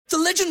The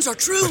legends are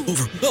true.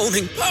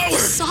 Overwhelming power!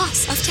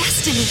 Sauce of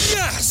destiny.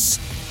 Yes!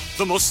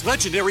 The most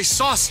legendary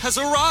sauce has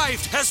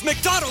arrived as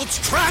McDonald's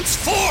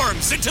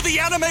transforms into the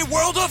anime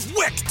world of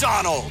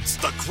WickDonald's.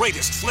 The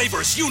greatest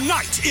flavors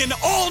unite in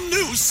all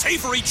new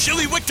savory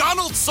chili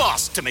McDonald's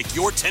sauce to make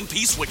your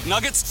 10-piece Wick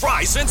Nuggets,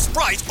 fries, and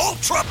Sprite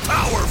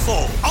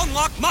ultra-powerful.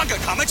 Unlock manga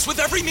comics with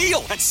every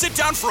meal and sit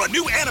down for a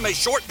new anime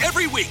short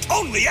every week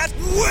only at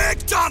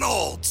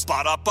WickDonald's.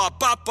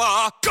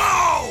 Ba-da-ba-ba-ba,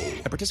 go!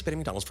 At participating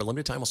McDonald's for a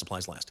limited time while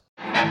supplies last.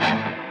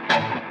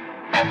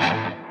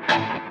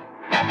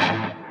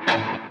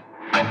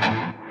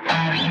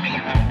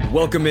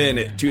 Welcome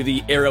in to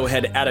the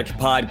Arrowhead Addict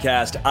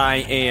podcast. I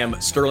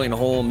am Sterling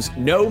Holmes.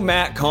 No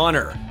Matt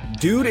Connor.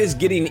 Dude is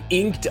getting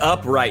inked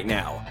up right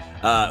now.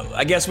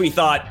 I guess we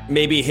thought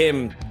maybe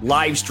him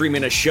live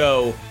streaming a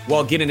show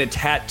while getting a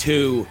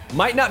tattoo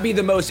might not be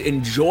the most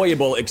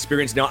enjoyable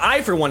experience. Now,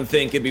 I, for one,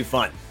 think it'd be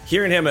fun.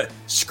 Hearing him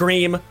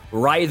scream,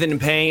 writhe in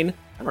pain,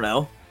 I don't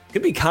know,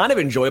 could be kind of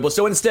enjoyable.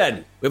 So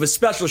instead, we have a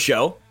special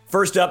show.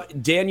 First up,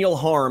 Daniel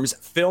Harms,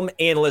 film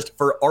analyst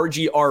for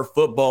RGR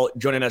Football,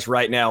 joining us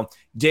right now.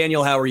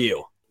 Daniel, how are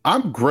you?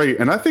 I'm great.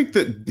 And I think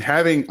that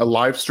having a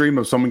live stream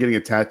of someone getting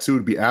a tattoo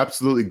would be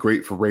absolutely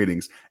great for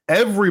ratings.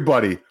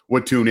 Everybody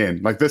would tune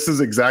in. Like, this is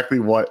exactly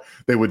what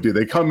they would do.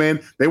 They come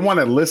in, they want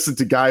to listen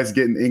to guys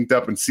getting inked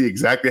up and see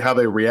exactly how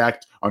they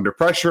react under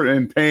pressure and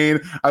in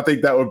pain. I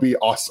think that would be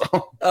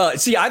awesome.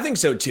 See, I think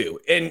so too.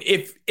 And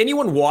if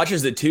anyone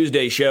watches the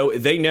Tuesday show,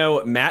 they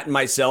know Matt and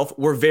myself,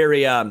 we're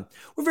very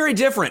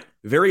different,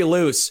 very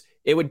loose.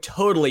 It would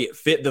totally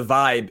fit the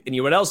vibe. And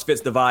you know what else fits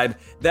the vibe?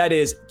 That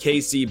is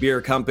KC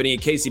Beer Company.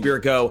 KC Beer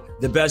Co.,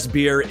 the best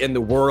beer in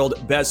the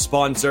world, best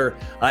sponsor.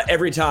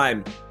 Every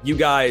time you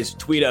guys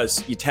tweet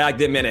us, you tag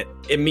them in it.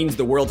 It means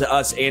the world to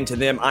us and to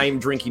them. I am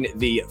drinking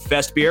the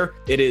Fest beer.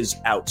 It is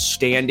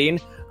outstanding.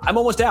 I'm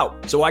almost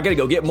out, so I got to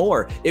go get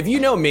more. If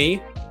you know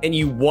me and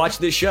you watch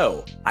this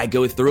show, I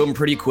go through them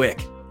pretty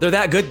quick. They're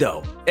that good,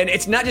 though. And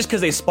it's not just because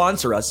they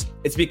sponsor us.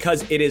 It's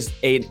because it is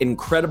an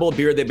incredible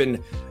beer. They've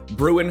been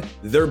brewing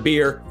their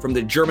beer from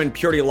the German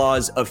purity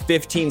laws of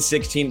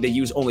 1516. They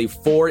use only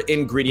 4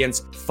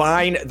 ingredients.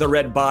 Find the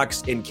red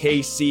box in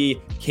KC,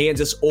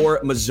 Kansas,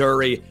 or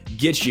Missouri.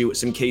 Get you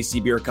some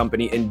KC Beer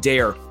Company and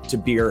dare to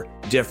beer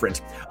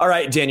different. All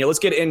right, Daniel, let's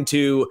get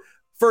into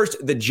first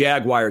the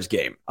Jaguars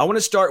game. I want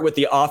to start with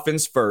the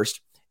offense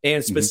first,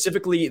 and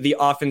specifically the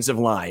offensive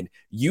line.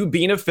 You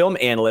being a film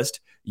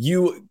analyst,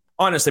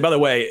 honestly, by the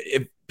way,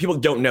 if people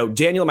don't know,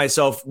 Daniel and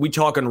myself, we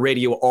talk on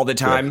radio all the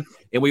time,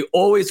 and we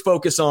always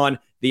focus on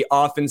the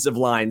offensive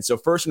line. So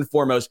first and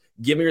foremost,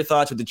 give me your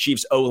thoughts with the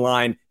Chiefs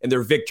O-line and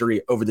their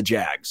victory over the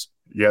Jags.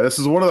 Yeah, this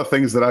is one of the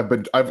things that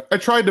I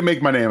tried to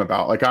make my name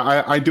about. Like,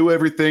 I do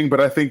everything, but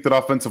I think that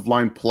offensive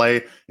line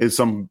play is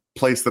some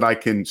place that I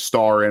can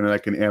star in and I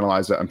can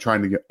analyze it. I'm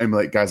trying to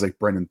emulate guys like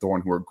Brendan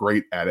Thorne who are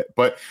great at it.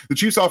 But the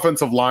Chiefs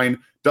offensive line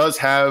does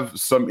have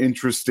some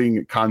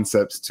interesting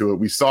concepts to it.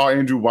 We saw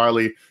Andrew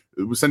Wiley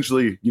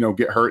essentially,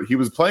 get hurt. He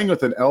was playing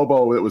with an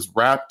elbow that was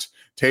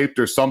taped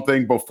or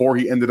something before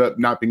he ended up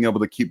not being able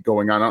to keep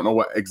going on. I don't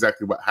know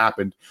exactly what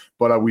happened,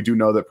 but we do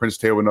know that Prince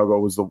Tega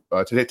Wanogho was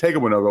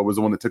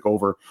the one that took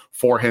over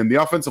for him.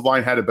 The offensive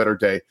line had a better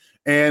day,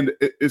 and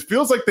it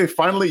feels like they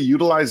finally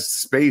utilized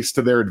space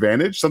to their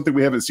advantage, something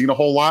we haven't seen a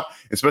whole lot,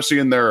 especially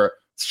in their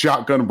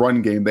shotgun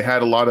run game. They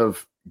had a lot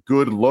of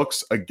good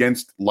looks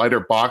against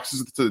lighter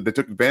boxes that they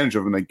took advantage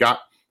of, and they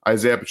got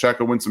Isaiah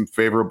Pacheco win some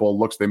favorable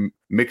looks. They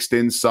mixed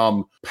in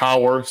some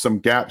power, some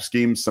gap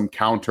schemes, some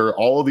counter,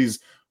 all of these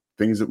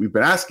things that we've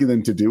been asking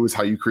them to do is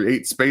how you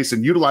create space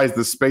and utilize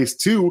the space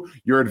to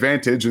your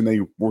advantage. And they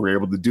were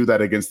able to do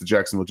that against the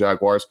Jacksonville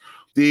Jaguars.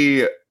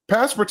 The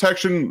pass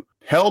protection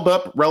held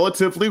up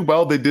relatively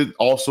well. They did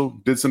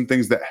some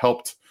things that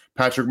helped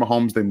Patrick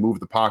Mahomes. They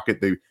moved the pocket.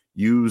 They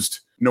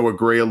used Noah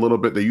Gray a little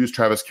bit. They used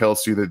Travis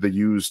Kelce. They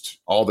used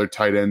all their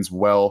tight ends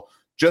well,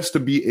 just to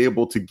be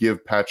able to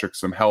give Patrick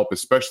some help,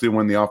 especially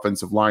when the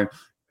offensive line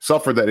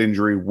suffered that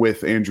injury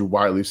with Andrew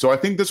Wiley. So I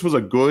think this was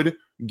a good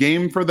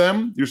game for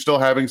them. You're still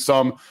having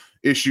some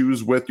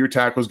issues with your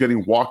tackles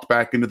getting walked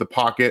back into the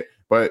pocket,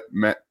 but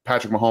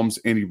Patrick Mahomes,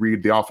 Andy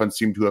Reid, the offense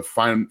seemed to have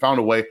found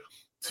a way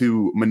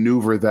to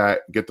maneuver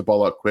that, get the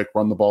ball out quick,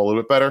 run the ball a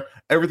little bit better.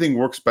 Everything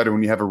works better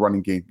when you have a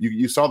running game.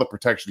 You saw the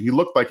protection. He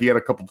looked like he had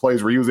a couple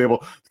plays where he was able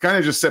to kind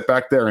of just sit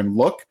back there and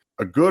look.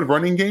 A good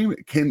running game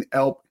can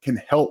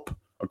help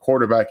a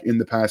quarterback in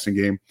the passing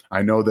game.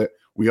 I know that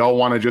we all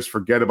want to just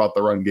forget about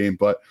the run game,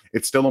 but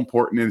it's still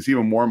important, and it's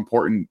even more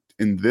important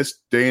in this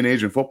day and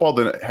age in football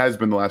than it has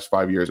been the last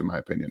 5 years, in my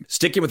opinion.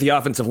 Sticking with the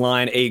offensive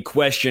line, a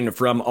question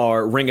from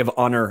our Ring of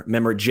Honor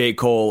member, J.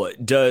 Cole.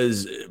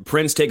 Does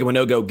Prince Tega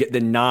Wanogho get the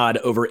nod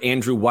over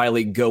Andrew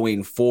Wiley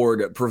going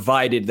forward,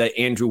 provided that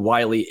Andrew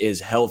Wiley is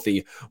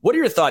healthy? What are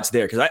your thoughts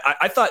there? Because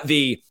I thought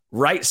the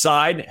right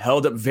side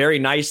held up very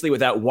nicely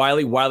without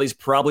Wiley. Wiley's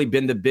probably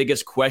been the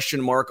biggest question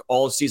mark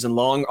all season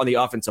long on the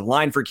offensive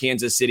line for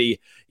Kansas City.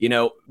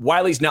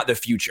 Wiley's not the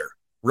future,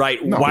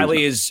 right? No,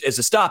 Wiley is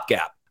a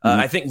stopgap.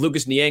 I think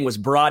Lucas Niang was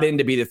brought in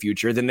to be the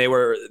future. Then they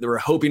were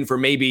hoping for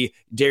maybe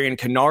Darian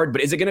Kennard,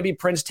 but is it going to be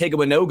Prince Tega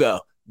Wanogho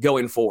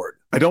going forward?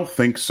 I don't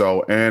think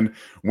so. And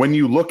when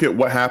you look at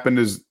what happened,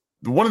 is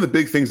one of the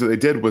big things that they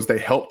did was they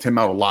helped him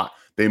out a lot.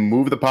 They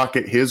moved the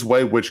pocket his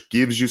way, which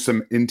gives you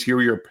some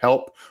interior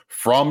help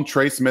from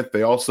Trey Smith.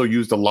 They also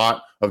used a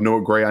lot of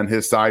Noah Gray on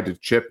his side to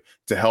chip,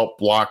 to help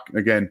block.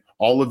 Again,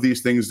 all of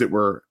these things that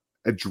were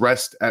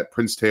addressed at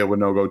Prince Tega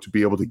Wanogho to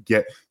be able to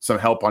get some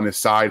help on his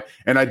side.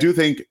 And I do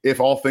think if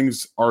all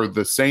things are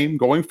the same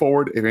going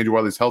forward, if Andrew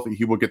Wiley's healthy,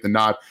 he will get the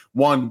nod.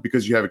 One,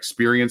 because you have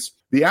experience.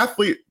 The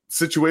athlete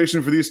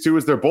situation for these two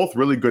is they're both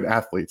really good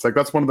athletes. Like,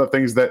 that's one of the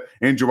things that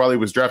Andrew Wiley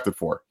was drafted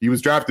for. He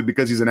was drafted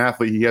because he's an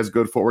athlete. He has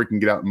good footwork, can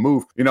get out and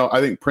move. I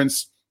think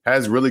Prince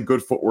has really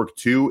good footwork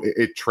too.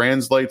 It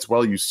translates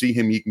well. You see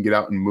him, he can get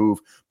out and move,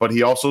 but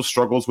he also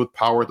struggles with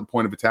power at the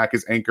point of attack,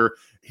 his anchor.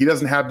 He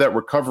doesn't have that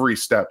recovery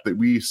step that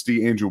we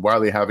see Andrew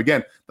Wiley have.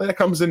 Again, that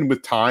comes in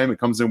with time. It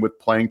comes in with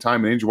playing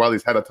time, and Andrew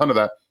Wiley's had a ton of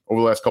that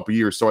over the last couple of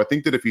years. So I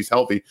think that if he's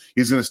healthy,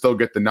 he's going to still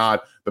get the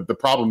nod. But the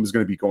problem is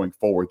going to be going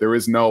forward.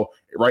 There's no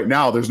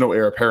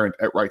heir apparent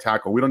at right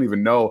tackle. We don't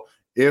even know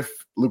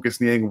if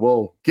Lucas Niang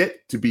will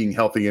get to being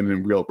healthy and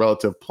in real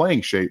relative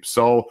playing shape.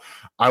 So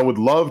I would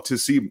love to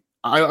see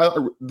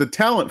the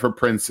talent for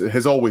Prince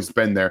has always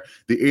been there.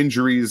 The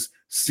injuries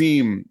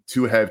seem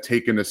to have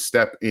taken a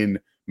step in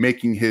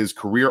making his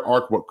career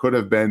arc what could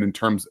have been in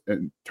terms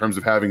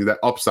of having that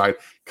upside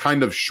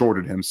kind of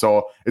shorted him.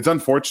 So it's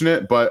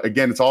unfortunate, but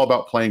again, it's all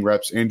about playing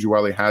reps. Andrew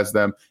Wiley has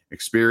them,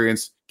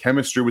 experience,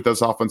 chemistry with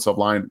this offensive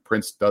line.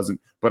 Prince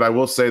doesn't. But I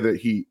will say that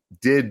he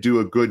did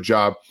do a good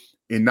job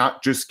in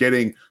not just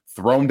getting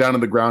thrown down on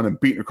the ground and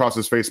beaten across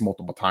his face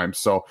multiple times.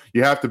 So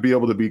you have to be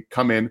able to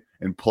come in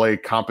and play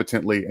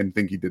competently, and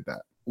think he did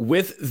that.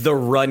 With the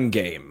run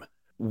game,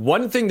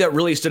 one thing that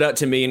really stood out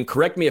to me, and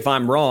correct me if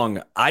I'm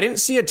wrong, I didn't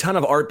see a ton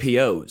of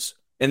RPOs,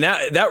 and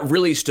that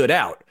really stood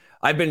out.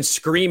 I've been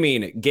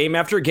screaming game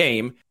after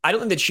game. I don't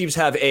think the Chiefs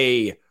have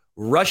a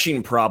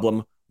rushing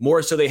problem,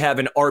 more so they have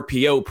an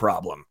RPO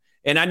problem.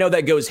 And I know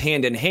that goes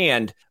hand in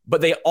hand,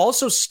 but they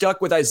also stuck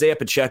with Isaiah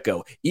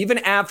Pacheco, even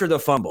after the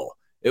fumble.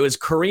 It was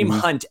Kareem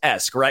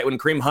Hunt-esque, right? When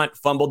Kareem Hunt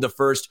fumbled the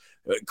first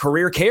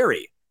career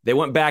carry, they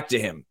went back to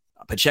him.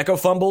 Pacheco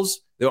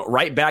fumbles, they went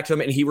right back to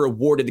him, and he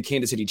rewarded the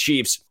Kansas City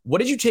Chiefs. What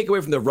did you take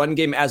away from the run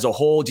game as a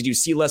whole? Did you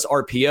see less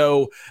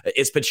RPO?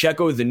 Is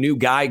Pacheco the new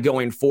guy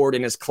going forward,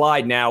 and is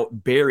Clyde now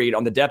buried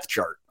on the depth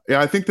chart? Yeah,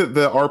 I think that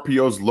the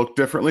RPOs look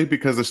differently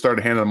because they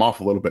started handing them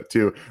off a little bit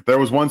too. There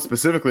was one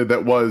specifically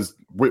that was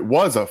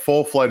a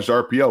full-fledged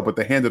RPO, but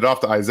they handed it off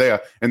to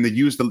Isaiah, and they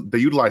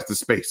utilized the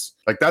space.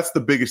 Like, that's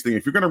the biggest thing.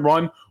 If you're going to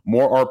run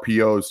more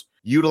RPOs,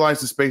 utilize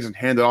the space and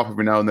hand it off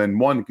every now and then.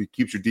 One, it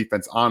keeps your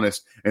defense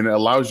honest, and it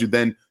allows you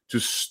then to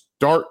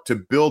start to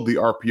build the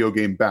RPO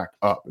game back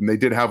up. And they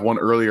did have one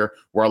earlier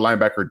where a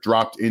linebacker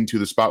dropped into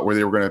the spot where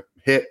they were going to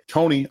hit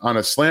Tony on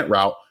a slant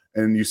route,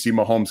 and you see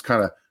Mahomes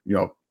kind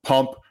of,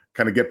 pump,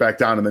 kind of get back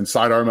down and then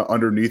sidearm it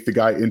underneath the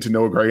guy into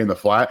Noah Gray in the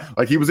flat.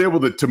 Like, he was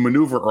able to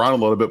maneuver around a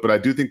little bit, but I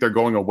do think they're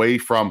going away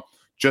from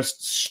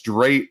just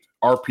straight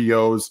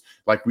RPOs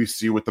like we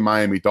see with the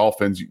Miami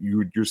Dolphins.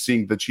 You're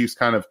seeing the Chiefs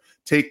kind of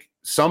take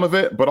some of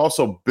it, but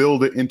also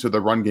build it into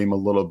the run game a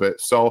little bit.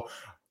 So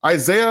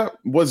Isaiah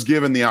was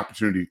given the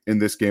opportunity in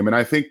this game, and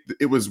I think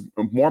it was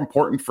more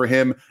important for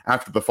him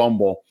after the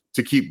fumble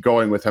to keep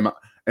going with him.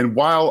 And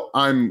while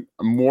I'm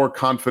more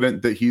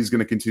confident that he's going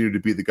to continue to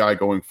be the guy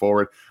going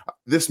forward,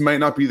 this might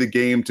not be the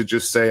game to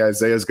just say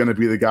Isaiah's going to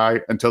be the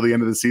guy until the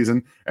end of the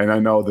season. And I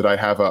know that I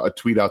have a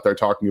tweet out there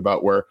talking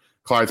about where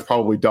Clyde's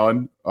probably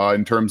done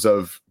in terms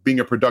of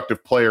being a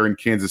productive player in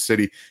Kansas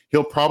City.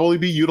 He'll probably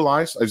be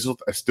utilized.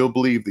 I still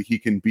believe that he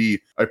can be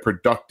a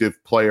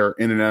productive player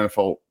in an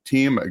NFL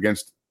team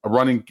against a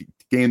running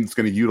game that's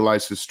going to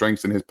utilize his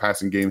strengths and his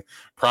passing game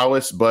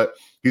prowess, but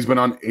he's been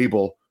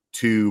unable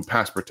to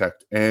pass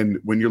protect. And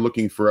when you're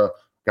looking for a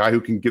guy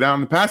who can get out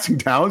in the passing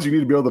downs, you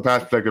need to be able to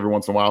pass protect every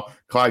once in a while.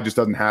 Clyde just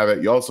doesn't have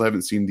it. You also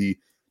haven't seen the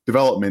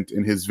development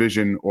in his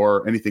vision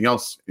or anything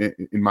else,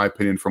 in my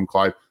opinion, from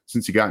Clyde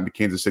since he got into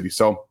Kansas City.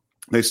 So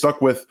they stuck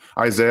with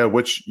Isaiah,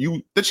 which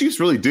the Chiefs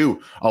really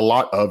do a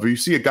lot of. You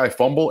see a guy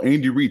fumble,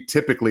 Andy Reid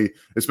typically,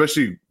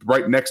 especially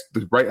right after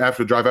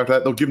the drive after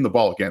that, they'll give him the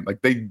ball again.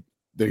 Like, he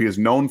is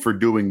known for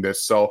doing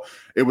this. So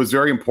it was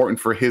very important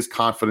for his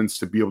confidence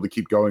to be able to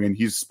keep going. And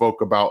he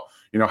spoke about,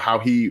 how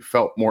he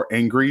felt more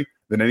angry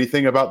than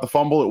anything about the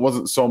fumble. It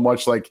wasn't so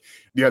much like,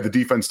 the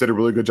defense did a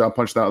really good job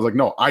punching that. I was like,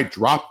 no, I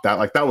dropped that.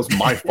 Like, that was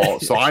my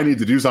fault. So I need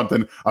to do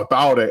something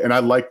about it. And I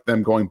like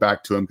them going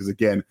back to him because,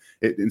 again,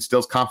 it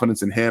instills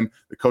confidence in him.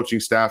 The coaching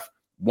staff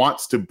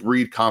wants to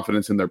breed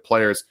confidence in their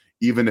players,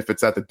 even if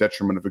it's at the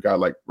detriment of a guy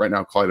like right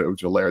now, Clyde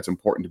Edwards-Helaire. It's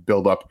important to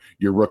build up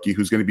your rookie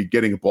who's going to be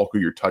getting a bulk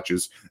of your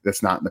touches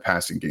that's not in the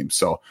passing game.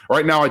 So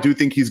right now, I do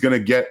think he's going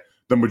to get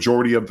the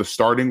majority of the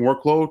starting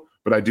workload,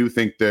 but I do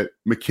think that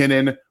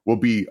McKinnon will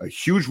be a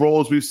huge role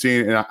as we've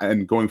seen,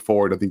 and going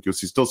forward, I think you'll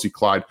still see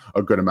Clyde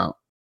a good amount.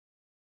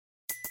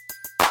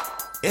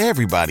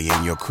 Everybody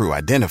in your crew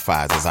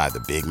identifies as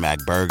either Big Mac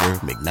Burger,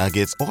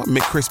 McNuggets, or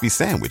McCrispy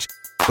Sandwich.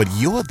 But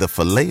you're the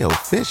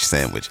Filet-O-Fish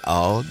Sandwich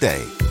all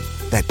day.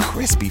 That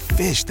crispy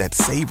fish, that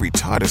savory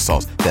tartar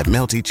sauce, that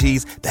melty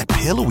cheese, that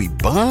pillowy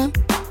bun.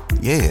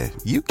 Yeah,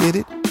 you get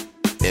it.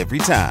 Every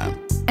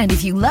time. And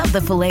if you love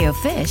the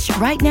Filet-O-Fish,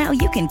 right now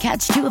you can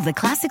catch 2 of the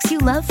classics you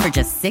love for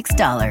just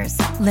 $6.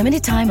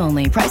 Limited time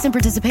only. Price and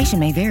participation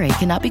may vary.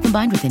 Cannot be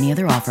combined with any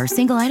other offer.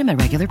 Single item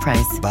at regular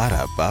price.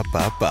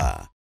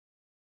 Ba-da-ba-ba-ba.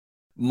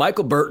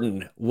 Michael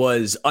Burton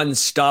was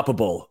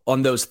unstoppable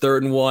on those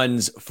 3rd and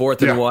 1s,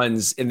 4th and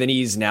 1s, and then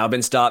he's now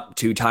been stopped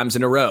 2 times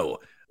in a row.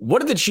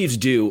 What do the Chiefs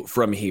do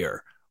from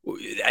here?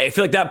 I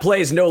feel like that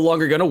play is no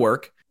longer going to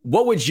work.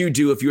 What would you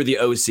do if you're the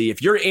OC?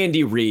 If you're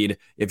Andy Reid,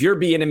 if you're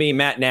Bieniemy,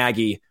 Matt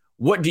Nagy,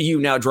 what do you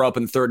now draw up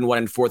in 3rd and 1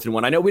 and 4th and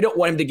 1? I know we don't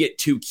want him to get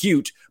too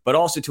cute, but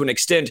also to an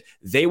extent,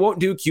 they won't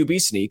do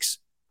QB sneaks.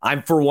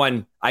 For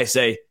one, I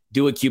say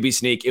do a QB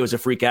sneak. It was a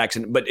freak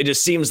accident, but it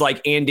just seems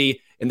like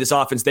Andy in this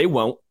offense, they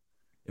won't.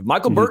 If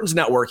Michael Burton's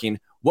not working,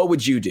 what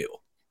would you do?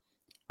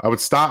 I would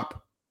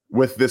stop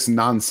with this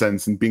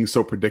nonsense and being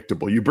so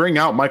predictable. You bring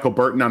out Michael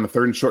Burton on the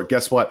 3rd and short,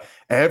 guess what?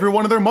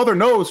 Everyone and their mother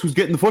knows who's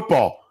getting the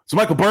football. It's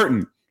Michael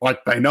Burton.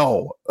 Like, they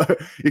know.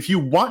 If you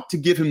want to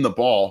give him the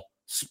ball,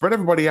 spread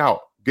everybody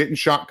out. Get in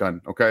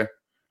shotgun, okay?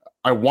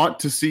 I want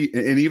to see,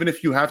 and even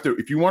if you want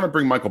to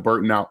bring Michael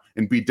Burton out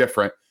and be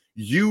different,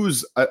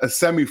 use a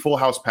semi-full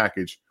house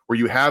package where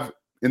you have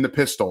in the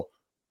pistol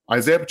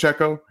Isaiah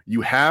Pacheco,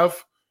 you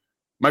have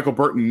Michael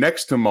Burton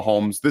next to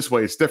Mahomes. This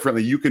way it's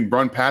differently. You can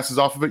run passes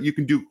off of it. You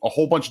can do a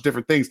whole bunch of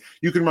different things.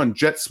 You can run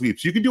jet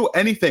sweeps. You can do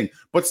anything,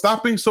 but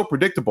stop being so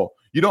predictable.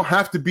 You don't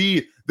have to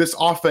be this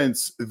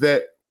offense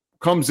that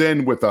comes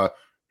in with a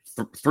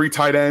 3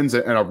 tight ends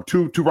and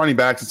two running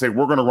backs and say,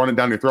 we're going to run it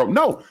down your throat.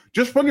 No,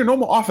 just run your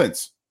normal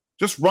offense.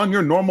 Just run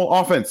your normal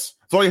offense.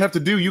 That's all you have to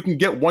do. You can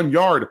get 1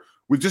 yard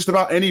with just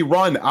about any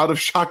run out of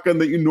shotgun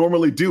that you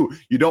normally do.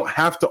 You don't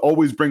have to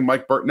always bring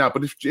Mike Burton out.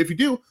 But if you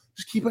do,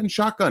 just keep it in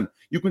shotgun.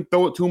 You can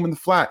throw it to him in the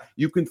flat.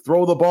 You can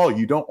throw the ball.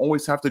 You don't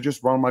always have to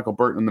just run Michael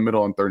Burton in the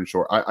middle on 3rd and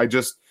short.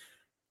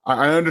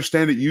 I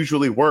understand it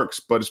usually works,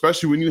 but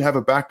especially when you have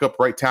a backup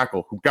right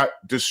tackle who got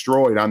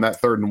destroyed on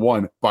that 3rd and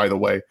 1, by the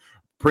way.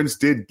 Prince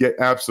did get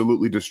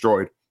absolutely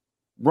destroyed.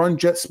 Run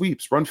jet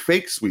sweeps, run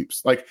fake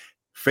sweeps, like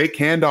fake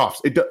handoffs.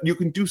 You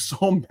can do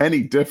so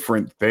many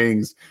different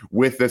things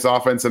with this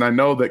offense. And I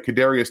know that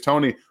Kadarius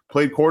Toney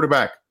played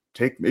quarterback.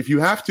 If you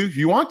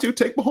want to,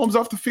 take Mahomes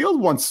off the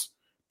field once.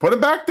 Put him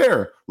back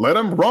there. Let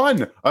him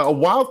run a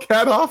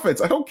wildcat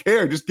offense. I don't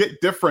care. Just get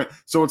different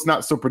so it's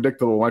not so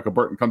predictable. Michael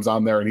Burton comes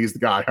on there and he's the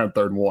guy on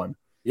 3rd and 1.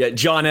 Yeah,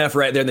 John F.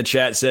 right there in the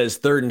chat says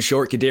 3rd and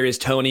short, Kadarius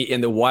Toney in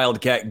the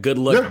Wildcat. Good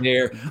look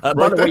there.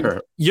 By the way,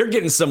 you're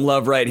getting some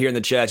love right here in the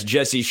chats.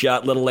 Jesse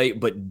shot a little late,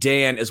 but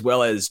Dan as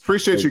well as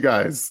appreciate you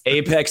guys.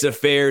 Apex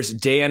Affairs,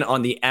 Dan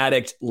on the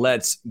Addict.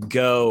 Let's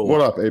go.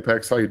 What up,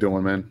 Apex? How you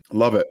doing, man?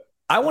 Love it.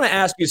 I want to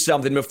ask you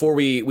something before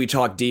we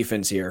talk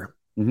defense here.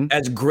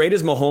 As great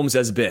as Mahomes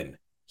has been,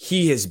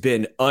 he has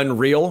been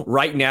unreal.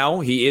 Right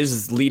now, he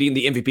is leading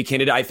the MVP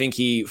candidate. I think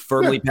he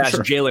firmly passed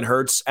Jalen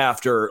Hurts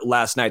after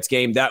last night's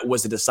game. That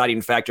was a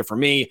deciding factor for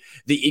me.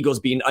 The Eagles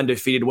being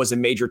undefeated was a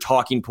major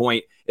talking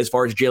point as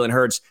far as Jalen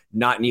Hurts,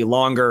 not any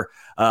longer.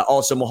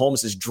 Also,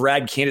 Mahomes has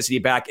dragged Kansas City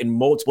back in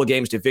multiple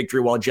games to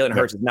victory, while Jalen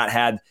Hurts has not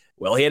had,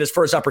 he had his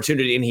first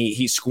opportunity and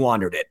he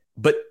squandered it.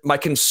 But my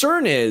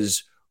concern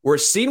is we're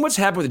seeing what's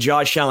happened with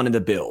Josh Allen and the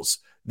Bills.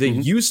 The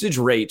usage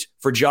rate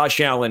for Josh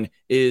Allen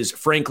is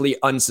frankly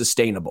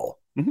unsustainable.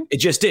 It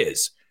just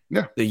is.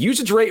 Yeah. The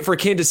usage rate for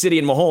Kansas City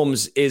and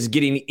Mahomes is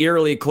getting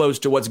eerily close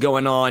to what's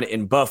going on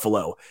in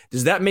Buffalo.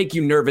 Does that make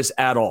you nervous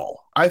at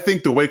all? I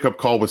think the wake-up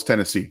call was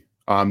Tennessee.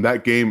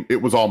 That game,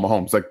 it was all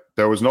Mahomes. Like,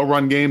 there was no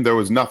run game. There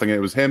was nothing.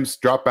 It was him,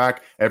 drop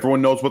back.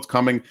 Everyone knows what's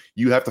coming.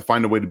 You have to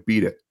find a way to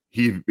beat it.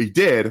 He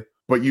did,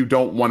 but you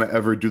don't want to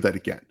ever do that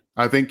again.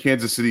 I think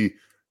Kansas City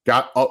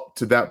got up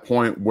to that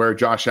point where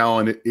Josh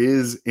Allen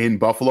is in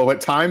Buffalo at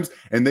times,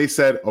 and they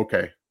said,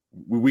 okay,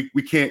 we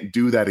can't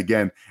do that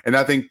again. And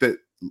I think that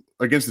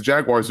against the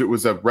Jaguars, it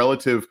was a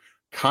relative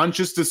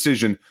conscious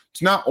decision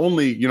to not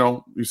only,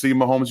 you see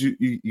Mahomes,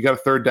 you got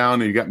a 3rd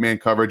down and you got man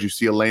coverage, you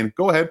see a lane,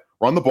 go ahead,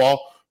 run the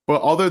ball.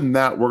 But other than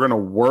that, we're going to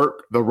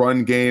work the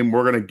run game.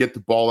 We're going to get the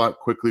ball out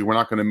quickly. We're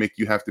not going to make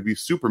you have to be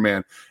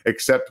Superman,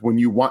 except when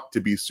you want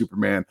to be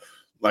Superman,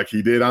 like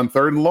he did on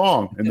 3rd and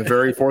long in the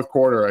very 4th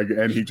quarter.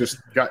 And he just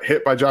got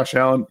hit by Josh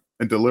Allen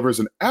and delivers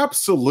an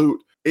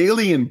absolute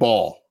alien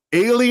ball.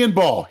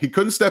 He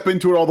couldn't step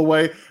into it all the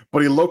way,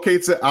 but he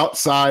locates it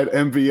outside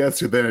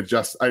MVS, who then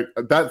adjusts.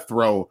 That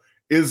throw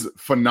is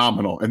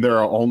phenomenal. And there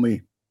are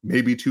only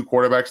maybe 2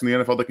 quarterbacks in the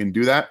NFL that can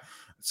do that.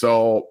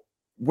 So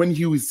when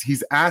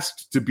he's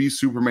asked to be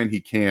Superman,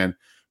 he can.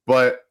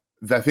 But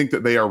I think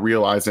that they are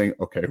realizing,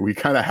 okay, we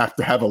kind of have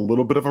to have a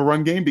little bit of a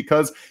run game,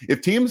 because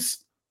if teams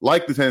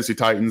like the Tennessee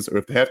Titans, or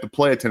if they have to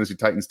play a Tennessee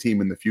Titans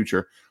team in the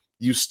future,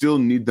 you still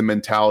need the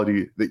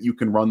mentality that you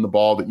can run the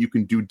ball, that you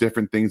can do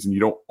different things, and you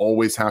don't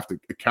always have to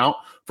account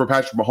for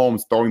Patrick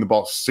Mahomes throwing the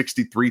ball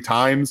 63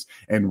 times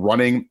and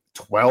running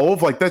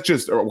 12. Like, that's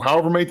just, or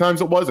however many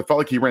times it was. It felt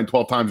like he ran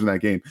 12 times in that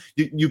game.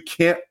 You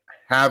can't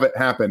have it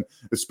happen,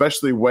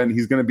 especially when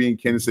he's going to be in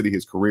Kansas City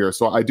his career.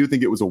 So I do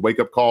think it was a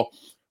wake-up call.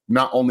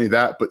 Not only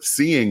that, but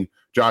seeing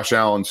Josh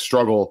Allen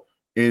struggle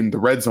in the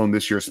red zone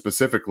this year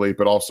specifically,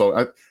 but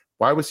also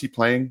why was he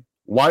playing?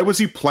 Why was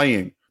he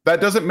playing?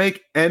 That doesn't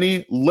make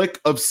any lick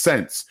of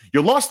sense.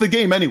 You lost the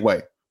game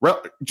anyway.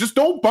 Just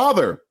don't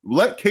bother.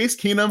 Let Case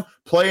Keenum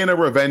play in a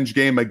revenge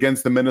game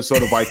against the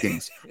Minnesota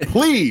Vikings,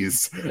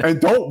 please.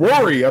 And don't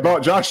worry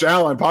about Josh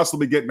Allen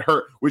possibly getting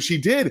hurt, which he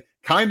did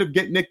kind of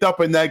get nicked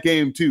up in that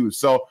game too.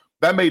 So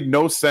that made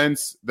no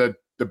sense. The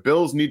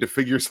Bills need to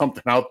figure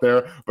something out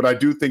there, but I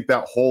do think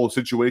that whole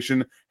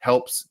situation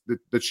helps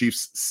the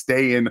Chiefs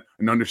stay in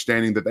an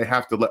understanding that they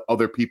have to let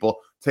other people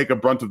take a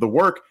brunt of the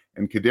work.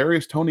 And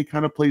Kadarius Toney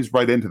kind of plays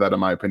right into that, in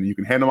my opinion. You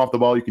can hand him off the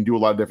ball. You can do a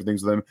lot of different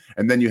things with him.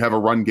 And then you have a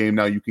run game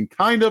now you can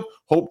kind of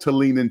hope to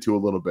lean into a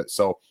little bit.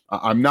 So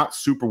I'm not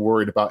super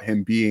worried about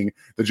him being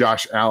the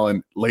Josh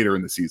Allen later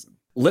in the season.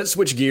 Let's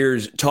switch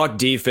gears, talk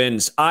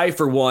defense. I,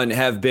 for one,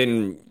 have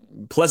been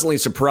pleasantly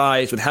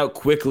surprised with how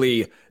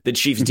quickly the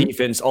Chiefs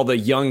defense, all the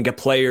young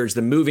players,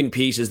 the moving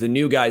pieces, the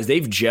new guys,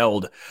 they've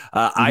gelled.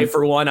 I,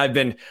 for one, I've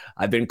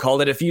been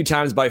called it a few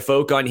times by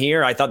folk on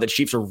here. I thought the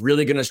Chiefs were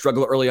really going to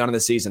struggle early on in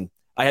the season.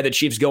 I had the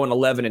Chiefs going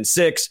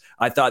 11-6.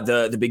 I thought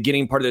the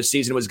beginning part of the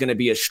season was going to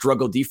be a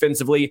struggle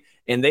defensively,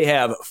 and they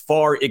have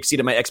far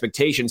exceeded my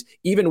expectations,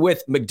 even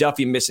with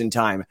McDuffie missing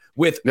time,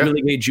 with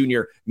Willie Gay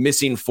Jr.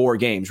 missing 4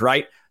 games,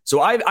 right? So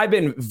I've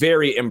been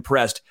very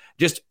impressed.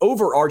 Just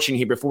overarching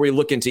here before we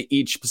look into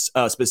each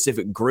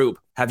specific group,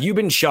 have you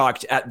been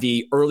shocked at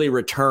the early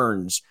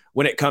returns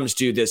when it comes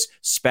to this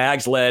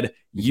Spags-led,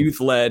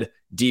 youth-led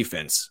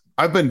defense?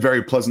 I've been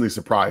very pleasantly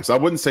surprised. I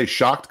wouldn't say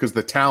shocked because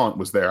the talent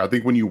was there. I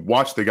think when you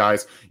watch the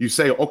guys, you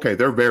say, okay,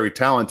 they're very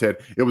talented.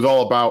 It was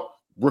all about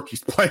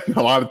rookies playing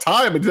a lot of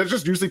time, and that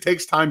just usually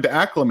takes time to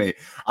acclimate.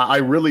 I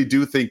really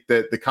do think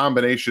that the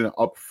combination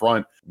up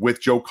front with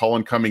Joe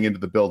Cullen coming into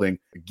the building,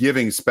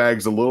 giving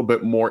Spags a little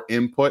bit more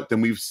input than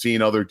we've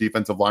seen other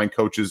defensive line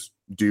coaches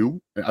do.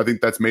 I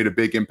think that's made a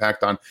big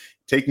impact on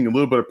taking a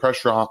little bit of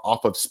pressure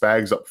off of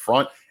Spags up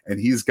front, and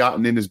he's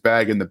gotten in his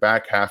bag in the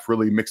back half,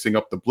 really mixing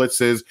up the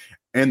blitzes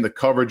and the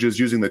coverages,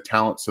 using the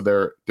talent to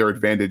their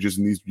advantages.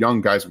 And these young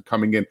guys are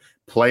coming in,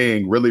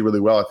 playing really, really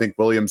well. I think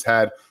Williams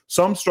had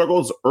some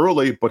struggles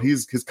early, but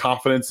his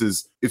confidence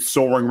is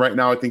soaring right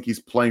now. I think he's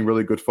playing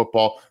really good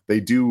football. They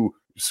do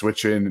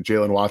switch in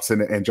Jalen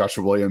Watson and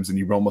Joshua Williams, and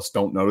you almost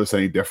don't notice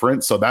any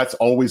difference. So that's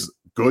always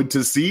good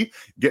to see,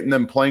 getting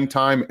them playing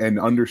time and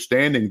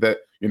understanding that,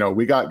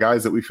 we got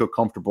guys that we feel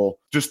comfortable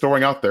just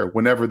throwing out there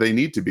whenever they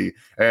need to be.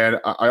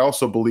 And I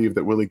also believe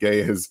that Willie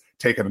Gay has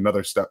taken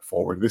another step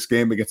forward. This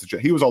game against the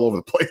Jags, he was all over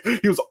the place.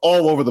 He was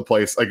all over the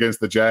place against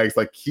the Jags.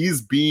 Like,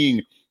 he's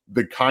being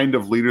the kind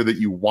of leader that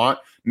you want.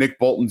 Nick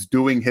Bolton's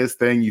doing his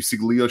thing. You see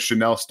Leo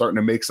Chanel starting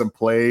to make some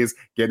plays,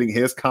 getting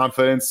his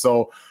confidence.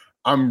 So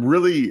I'm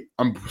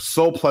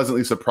so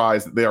pleasantly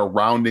surprised that they are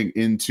rounding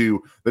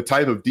into the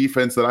type of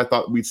defense that I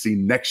thought we'd see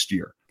next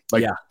year.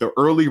 The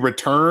early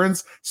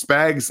returns,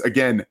 Spags,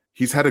 again,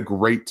 he's had a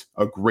great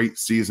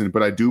season,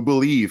 but I do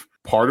believe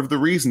part of the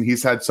reason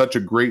he's had such a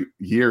great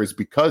year is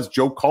because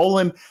Joe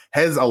Cullen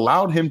has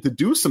allowed him to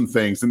do some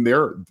things in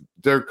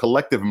their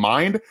collective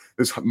mind.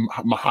 This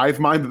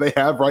hive mind that they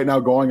have right now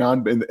going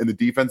on in the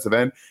defensive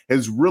end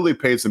has really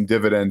paid some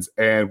dividends.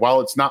 And while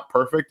it's not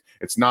perfect,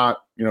 it's not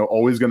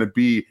always going to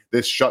be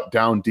this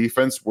shutdown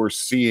defense. We're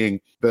seeing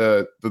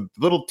the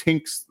little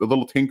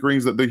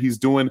tinkerings that he's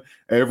doing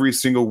every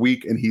single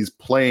week, and he's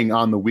playing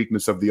on the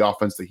weakness of the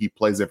offense that he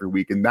plays every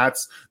week. And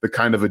that's the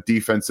kind of a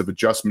defensive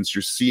adjustments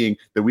you're seeing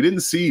that we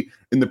didn't see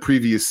in the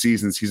previous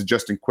seasons. He's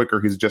adjusting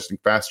quicker, he's adjusting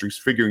faster, he's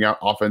figuring out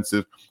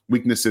offensive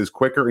weaknesses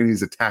quicker, and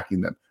he's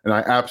attacking them. And I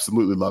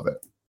absolutely love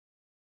it.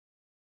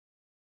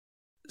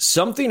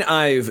 Something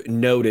I've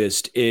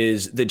noticed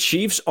is the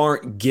Chiefs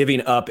aren't giving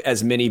up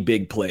as many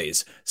big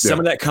plays. Some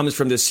of that comes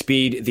from the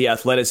speed, the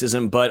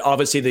athleticism, but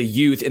obviously the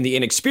youth and the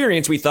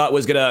inexperience we thought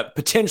was going to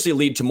potentially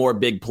lead to more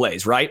big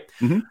plays, right?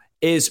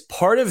 Is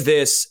part of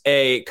this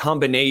a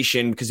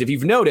combination? Because if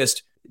you've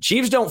noticed,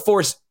 Chiefs don't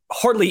force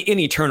hardly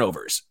any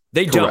turnovers.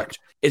 They don't.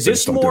 Is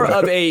this more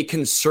of a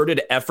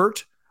concerted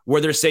effort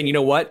where they're saying, you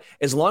know what,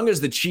 as long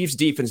as the Chiefs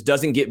defense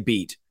doesn't get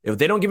beat, if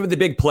they don't give up the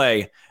big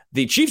play,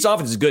 the Chiefs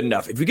offense is good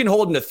enough. If we can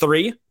hold them to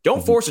 3,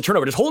 don't force a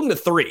turnover. Just hold them to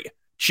 3.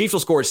 Chiefs will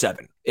score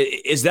 7.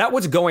 Is that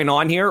what's going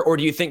on here? Or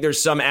do you think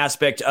there's some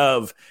aspect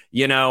of,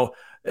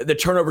 the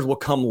turnovers will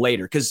come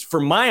later? Because for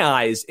my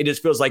eyes, it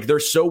just feels like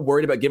they're so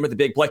worried about giving up the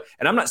big play.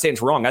 And I'm not saying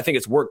it's wrong. I think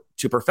it's worked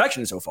to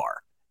perfection so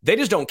far. They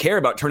just don't care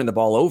about turning the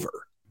ball over.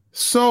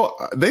 So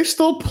they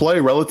still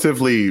play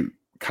relatively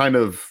kind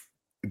of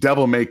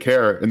devil may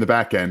care in the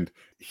back end.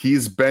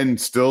 He's been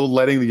still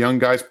letting the young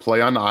guys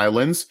play on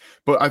islands,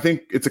 but I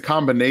think it's a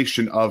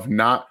combination of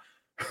not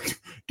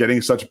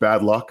getting such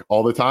bad luck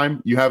all the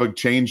time. You have a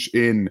change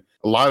in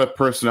a lot of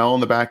personnel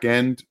in the back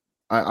end.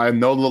 I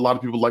know that a lot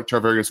of people like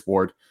Charvarius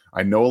Ward.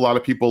 I know a lot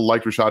of people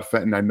like Rashad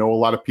Fenton. I know a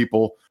lot of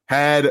people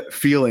had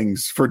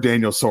feelings for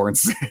Daniel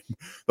Sorensen.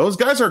 Those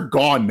guys are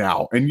gone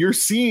now, and you're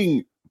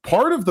seeing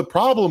part of the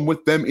problem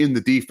with them in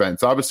the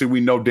defense. Obviously,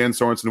 we know Dan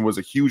Sorensen was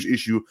a huge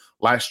issue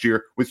last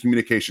year with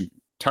communication.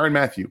 Tyrann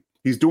Mathieu,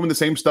 he's doing the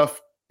same stuff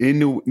in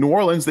New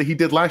Orleans that he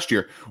did last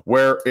year,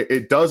 where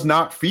it does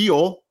not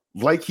feel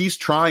like he's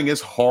trying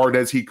as hard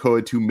as he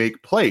could to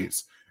make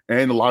plays.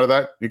 And a lot of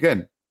that,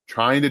 again,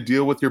 trying to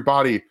deal with your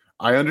body.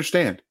 I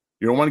understand.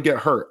 You don't want to get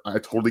hurt. I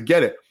totally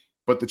get it.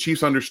 But the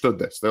Chiefs understood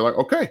this. They're like,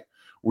 okay,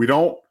 we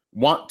don't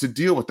want to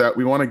deal with that.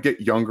 We want to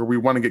get younger. We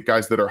want to get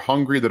guys that are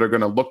hungry, that are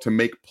going to look to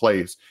make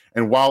plays.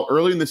 And while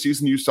early in the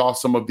season you saw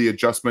some of the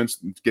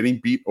adjustments, getting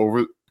beat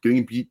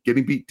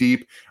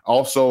deep,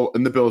 also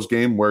in the Bills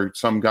game where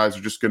some guys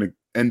are just going to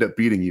end up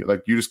beating you.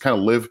 Like, you just kind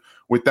of live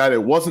with that.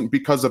 It wasn't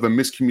because of a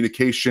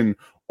miscommunication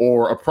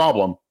or a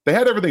problem. They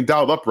had everything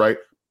dialed up right.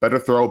 Better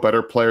throw,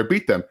 better player,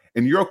 beat them.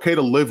 And you're okay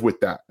to live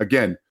with that.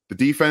 Again, the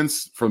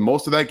defense for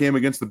most of that game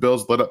against the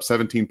Bills let up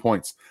 17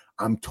 points.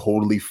 I'm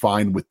totally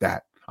fine with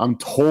that. I'm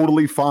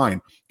totally fine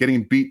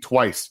getting beat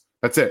twice.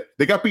 That's it.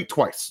 They got beat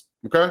twice.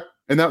 Okay.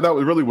 And that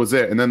really was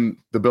it. And then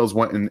the Bills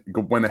went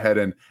ahead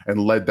and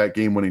led that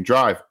game-winning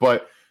drive.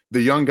 But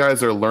the young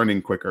guys are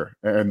learning quicker,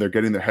 and they're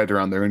getting their head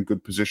around. They're in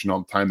good position all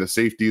the time. The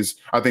safeties,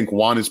 I think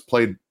Juan has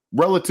played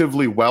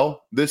relatively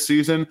well this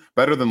season,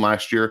 better than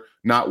last year.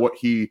 Not what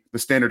the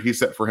standard he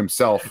set for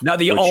himself. Not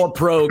the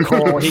all-pro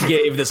call he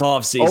gave this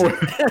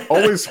offseason.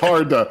 Always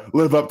hard to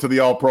live up to the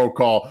all-pro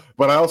call.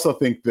 But I also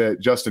think that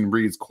Justin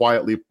Reed's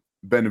quietly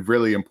been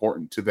really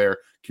important to their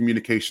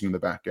communication in the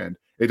back end.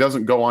 It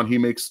doesn't go on. He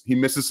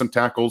misses some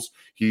tackles.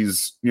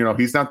 He's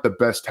not the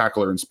best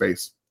tackler in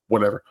space.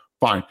 Whatever.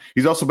 Fine.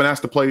 He's also been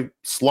asked to play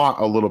slot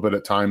a little bit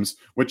at times,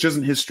 which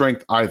isn't his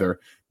strength either.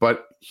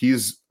 But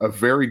he's a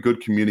very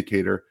good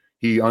communicator.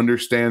 He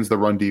understands the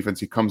run defense.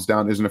 He comes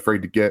down, isn't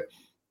afraid to get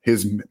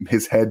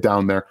his head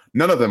down there.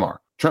 None of them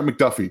are. Trent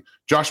McDuffie,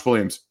 Josh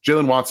Williams,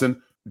 Jalen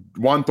Watson,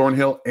 Juan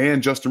Thornhill,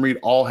 and Justin Reed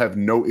all have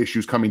no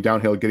issues coming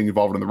downhill, getting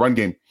involved in the run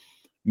game.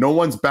 No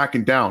one's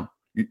backing down.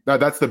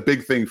 That's the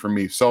big thing for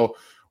me. So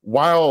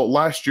while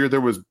last year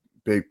there was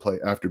big play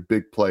after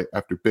big play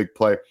after big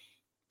play,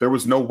 there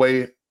was no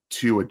way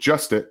to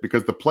adjust it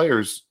because the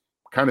players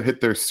kind of hit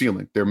their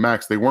ceiling, their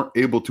max. They weren't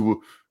able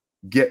to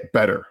get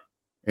better.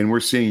 And we're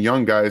seeing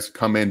young guys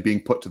come in being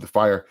put to the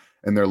fire,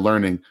 and they're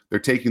learning, they're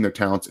taking their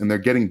talents, and they're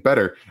getting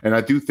better. And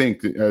I do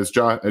think, as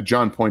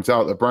John points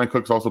out, that Brian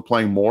Cook's also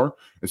playing more,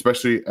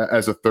 especially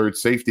as a third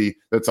safety,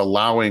 that's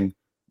allowing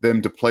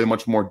them to play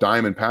much more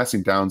dime and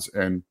passing downs,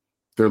 and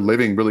they're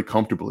living really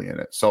comfortably in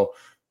it. So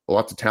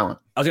lots of talent.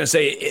 I was going to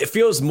say, it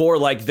feels more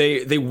like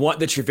they want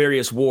the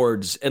Charvarius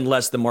Wards and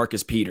less the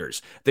Marcus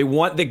Peters. They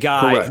want the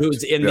guy Correct.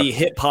 who's in the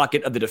hip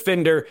pocket of the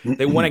defender.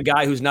 They want a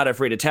guy who's not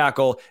afraid to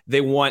tackle.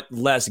 They want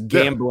less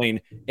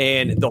gambling.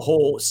 And the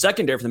whole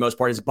secondary, for the most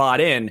part, is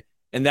bought in.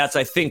 And that's,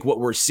 I think, what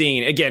we're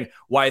seeing. Again,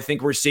 why I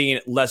think we're seeing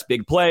less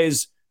big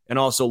plays and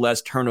also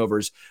less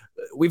turnovers.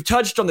 We've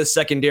touched on the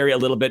secondary a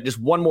little bit. Just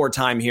one more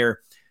time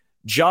here.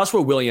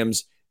 Joshua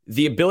Williams,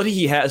 the ability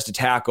he has to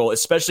tackle,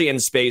 especially in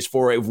space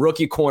for a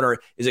rookie corner,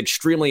 is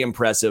extremely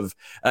impressive.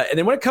 And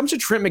then when it comes to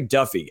Trent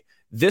McDuffie,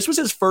 this was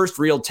his first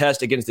real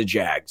test against the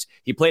Jags.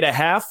 He played a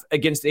half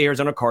against the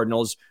Arizona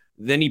Cardinals.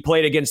 Then he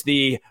played against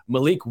the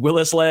Malik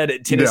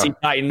Willis-led Tennessee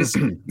Titans.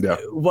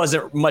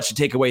 Wasn't much to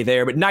take away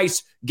there, but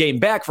nice game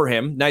back for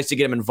him. Nice to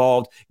get him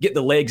involved, get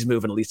the legs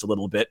moving at least a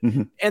little bit.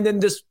 And then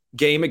this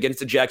game against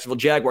the Jacksonville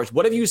Jaguars.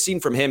 What have you seen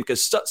from him?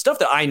 Because stuff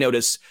that I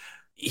notice,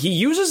 he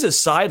uses his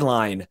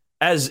sideline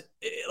as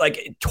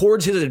like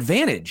towards his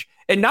advantage.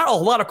 And not a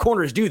lot of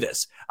corners do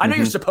this. I know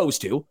you're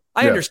supposed to.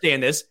 I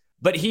understand this,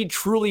 but he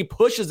truly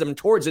pushes them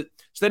towards it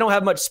so they don't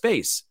have much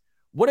space.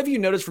 What have you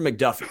noticed from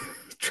McDuffie?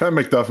 Trent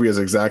McDuffie is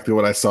exactly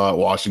what I saw at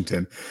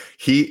Washington.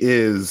 He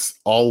is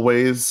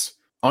always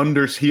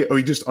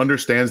he just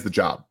understands the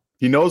job.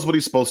 He knows what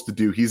he's supposed to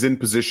do. He's in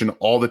position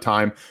all the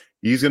time.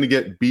 He's going to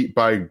get beat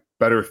by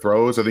better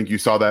throws. I think you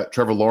saw that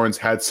Trevor Lawrence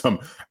had some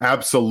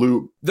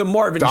absolute the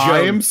Marvin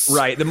dimes. Jones,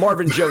 right? The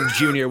Marvin Jones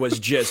Jr. was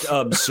just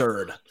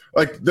absurd.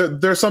 Like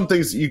there's some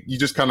things you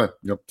just kind of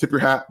tip your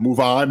hat, move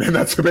on, and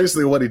that's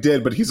basically what he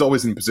did. But he's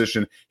always in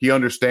position. He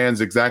understands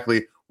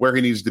exactly where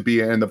he needs to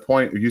be and the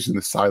point of using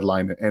the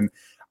sideline. And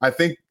I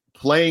think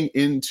playing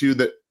into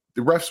the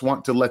refs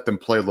want to let them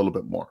play a little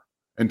bit more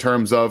in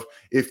terms of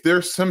if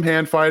there's some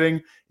hand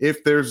fighting,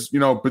 if there's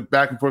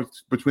back and forth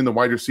between the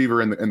wide receiver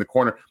and the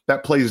corner,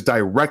 that plays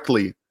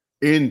directly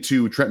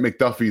into Trent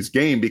McDuffie's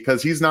game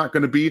because he's not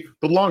going to be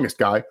the longest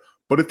guy.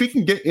 But if he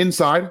can get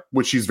inside,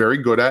 which he's very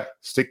good at,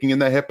 sticking in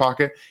that hip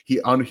pocket, he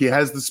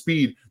has the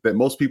speed that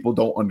most people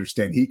don't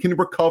understand. He can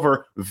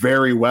recover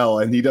very well,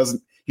 and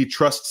he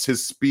trusts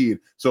his speed.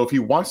 So if he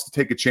wants to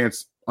take a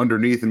chance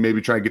underneath and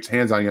maybe try and get his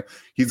hands on you,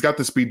 he's got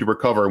the speed to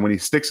recover. And when he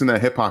sticks in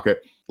that hip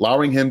pocket,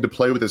 allowing him to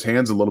play with his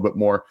hands a little bit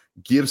more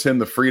gives him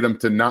the freedom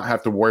to not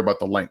have to worry about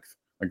the length.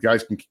 Like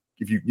guys,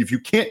 if you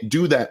can't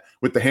do that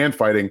with the hand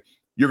fighting,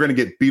 you're going to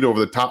get beat over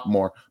the top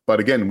more. But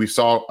again, we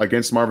saw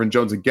against Marvin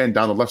Jones again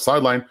down the left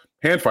sideline,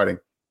 hand fighting,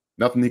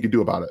 nothing he could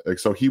do about it. Like,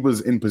 so he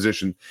was in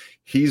position.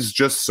 He's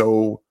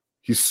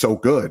so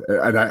good.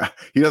 And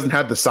he doesn't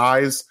have the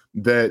size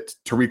that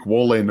Tariq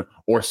Woolen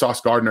or Sauce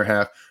Gardner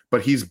have,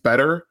 but he's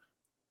better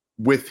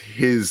with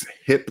his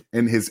hip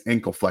and his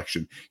ankle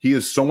flexion. He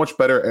is so much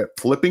better at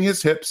flipping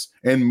his hips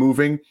and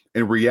moving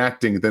and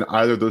reacting than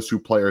either of those two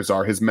players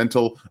are. His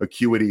mental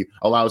acuity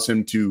allows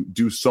him to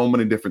do so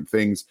many different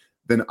things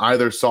than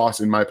either Sauce,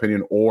 in my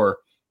opinion, or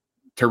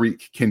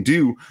Tariq can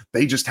do.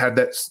 They just have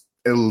that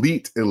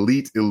elite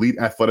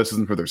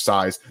athleticism for their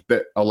size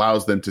that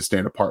allows them to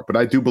stand apart. But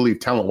I do believe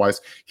talent-wise,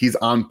 he's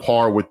on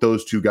par with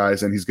those two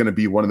guys, and he's going to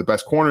be one of the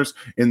best corners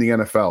in the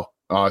NFL.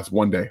 It's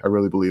one day. I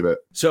really believe it.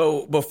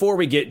 So before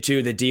we get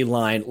to the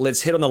D-line,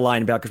 let's hit on the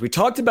linebackers. We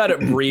talked about it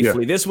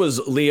briefly. This was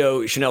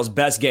Leo Chenal's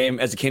best game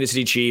as a Kansas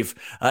City Chief,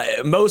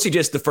 mostly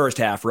just the first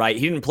half, right?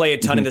 He didn't play a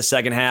ton in the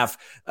second half.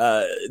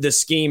 The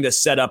scheme, the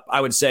setup,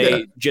 I would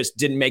say just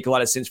didn't make a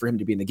lot of sense for him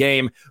to be in the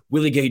game.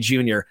 Willie Gay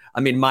Jr., I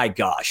mean, my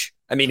gosh.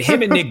 I mean,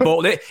 him and Nick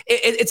Bolton,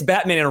 it's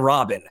Batman and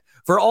Robin.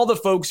 For all the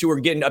folks who are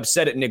getting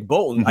upset at Nick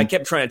Bolton, I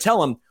kept trying to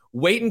tell him,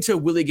 wait until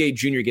Willie Gay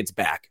Jr. gets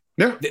back.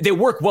 Yeah. They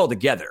work well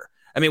together.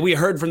 I mean, we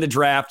heard from the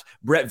draft,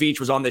 Brett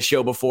Veach was on this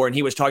show before, and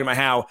he was talking about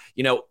how,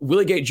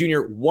 Willie Gay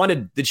Jr.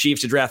 wanted the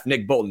Chiefs to draft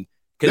Nick Bolton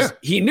because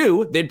he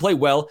knew they'd play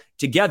well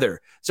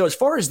together. So as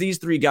far as these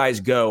three guys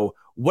go,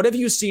 what have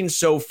you seen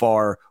so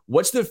far?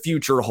 What's the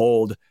future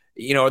hold?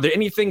 Are there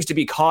any things to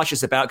be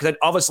cautious about? Because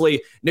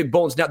obviously Nick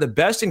Bolton's not the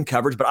best in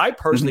coverage, but I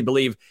personally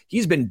believe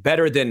he's been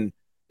better than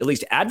at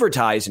least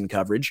advertised in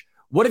coverage.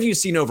 What have you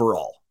seen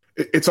overall?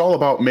 It's all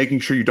about making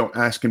sure you don't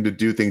ask him to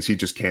do things he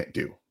just can't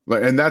do.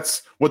 And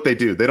that's what they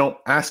do. They don't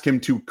ask him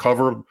to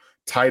cover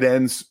tight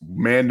ends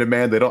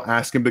man-to-man. They don't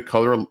ask him to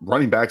cover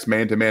running backs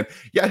man-to-man.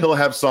 Yeah, he'll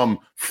have some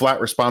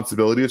flat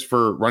responsibilities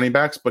for running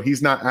backs, but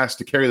he's not asked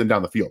to carry them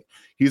down the field.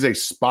 He's a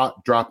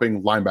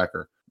spot-dropping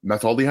linebacker. And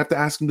that's all you have to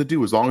ask him to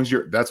do. As long as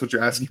that's what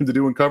you're asking him to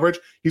do in coverage,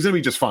 he's going to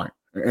be just fine.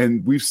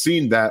 And we've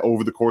seen that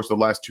over the course of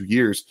the last 2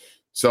 years.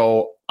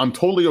 So I'm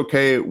totally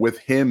okay with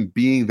him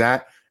being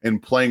that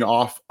and playing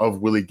off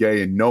of Willie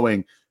Gay and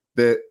knowing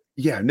that,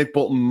 Nick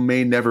Bolton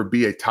may never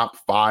be a top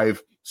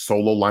 5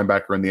 solo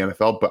linebacker in the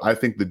NFL, but I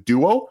think the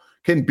duo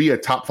can be a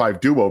top 5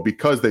 duo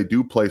because they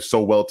do play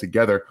so well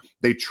together.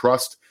 They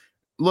trust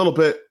a little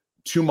bit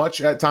too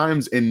much at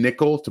times in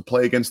nickel to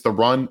play against the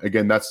run.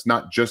 Again, that's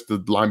not just the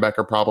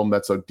linebacker problem.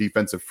 That's a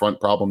defensive front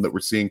problem that we're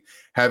seeing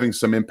having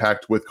some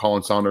impact with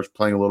Colin Saunders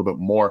playing a little bit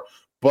more.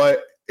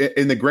 But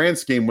in the grand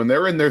scheme, when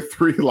they're in their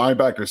 3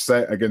 linebacker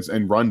set against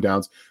and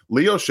rundowns,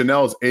 Leo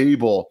Chenal is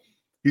able.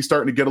 He's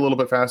starting to get a little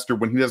bit faster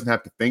when he doesn't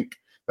have to think.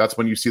 That's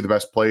when you see the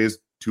best plays.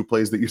 2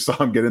 plays that you saw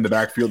him get in the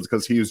backfield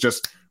because he was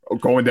just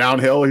going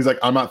downhill. He's like,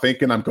 I'm not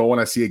thinking, I'm going.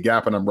 I see a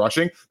gap and I'm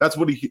rushing. That's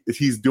what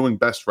he's doing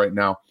best right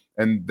now.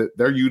 And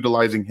they're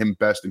utilizing him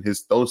best in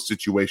those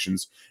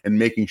situations and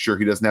making sure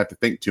he doesn't have to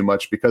think too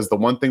much. Because the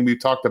one thing we've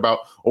talked about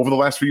over the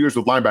last few years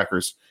with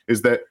linebackers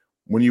is that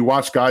when you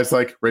watch guys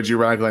like Reggie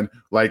Ragland,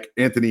 like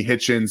Anthony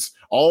Hitchens,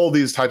 all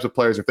these types of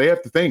players, if they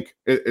have to think,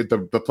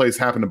 the plays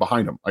happen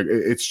behind them. Like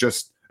it's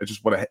just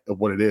what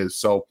it is.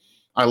 So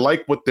I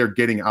like what they're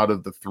getting out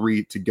of the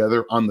 3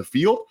 together on the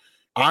field.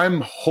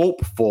 I'm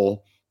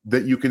hopeful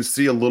that you can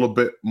see a little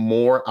bit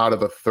more out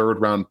of a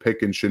 3rd-round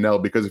pick in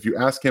Chenal, because if you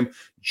ask him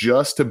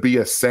just to be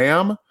a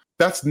Sam,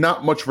 that's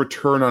not much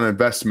return on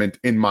investment,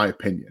 in my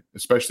opinion,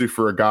 especially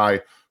for a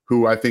guy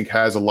who I think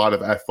has a lot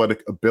of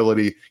athletic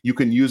ability. You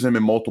can use him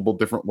in multiple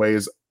different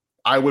ways.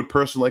 I would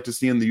personally like to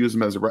see him to use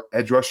him as an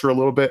edge rusher a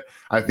little bit.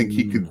 I think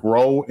he could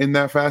grow in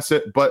that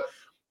facet, but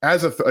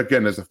as a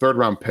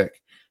 3rd-round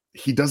pick,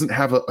 he doesn't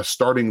have a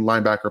starting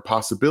linebacker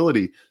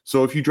possibility.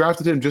 So if you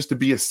drafted him just to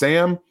be a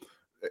Sam,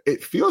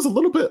 it feels a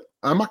little bit,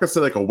 I'm not going to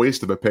say like a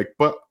waste of a pick,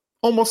 but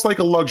almost like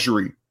a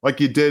luxury, like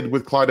you did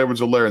with Clyde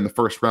Edwards-Helaire in the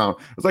 1st round.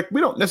 It's like,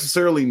 we don't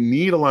necessarily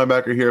need a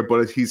linebacker here,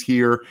 but he's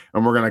here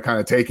and we're going to kind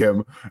of take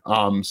him.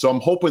 So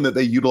I'm hoping that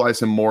they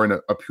utilize him more in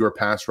a pure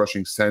pass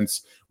rushing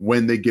sense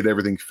when they get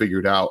everything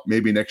figured out.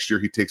 Maybe next year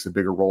he takes a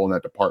bigger role in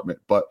that department,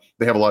 but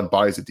they have a lot of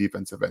bodies at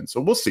defensive end. So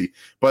we'll see.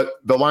 But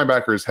the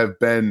linebackers have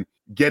been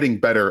getting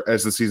better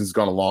as the season's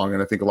gone along.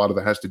 And I think a lot of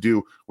that has to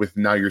do with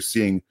now you're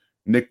seeing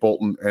Nick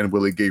Bolton and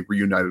Willie Gay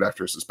reunited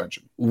after a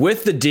suspension.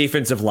 With the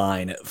defensive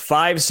line,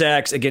 5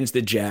 sacks against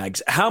the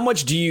Jags. How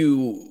much do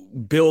you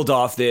build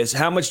off this?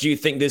 How much do you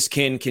think this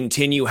can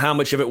continue? How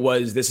much of it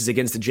was this is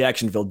against the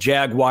Jacksonville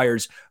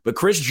Jaguars? But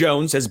Chris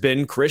Jones has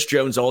been Chris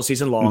Jones all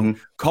season long.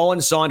 Colin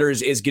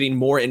Saunders is getting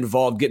more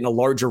involved, getting a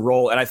larger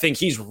role, and I think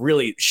he's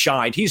really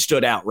shined. He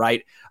stood out,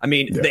 right? I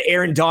mean, the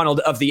Aaron Donald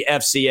of the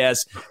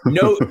FCS.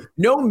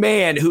 No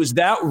man who's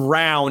that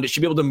round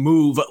should be able to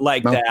move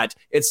like that.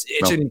 It's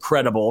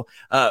incredible.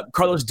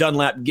 Carlos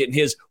Dunlap getting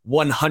his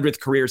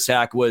 100th career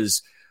sack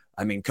was,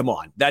 I mean, come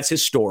on. That's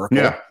historical.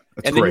 Yeah.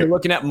 And then you're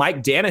looking at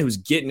Mike Dana, who's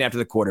getting after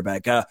the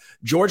quarterback.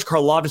 George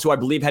Karlaftis, who I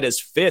believe had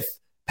his 5th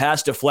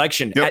pass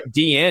deflection at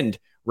D end,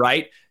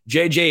 right?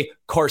 JJ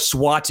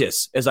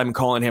Karswatis, as I'm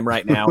calling him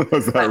right now.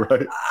 Is that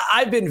right?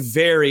 I've been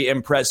very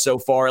impressed so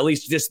far, at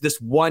least just this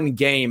one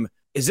game.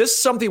 Is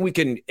this something we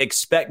can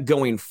expect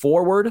going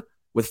forward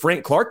with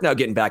Frank Clark now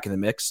getting back in the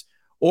mix?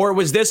 Or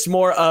was this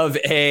more of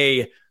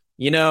it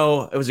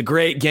was a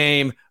great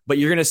game, but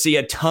you're going to see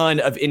a ton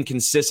of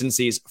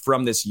inconsistencies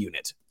from this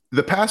unit?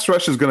 The pass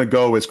rush is going to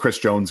go as Chris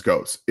Jones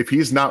goes. If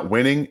he's not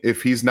winning,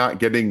 if he's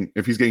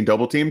getting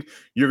double teamed,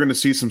 you're going to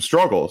see some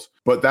struggles.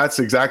 But that's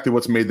exactly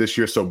what's made this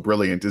year so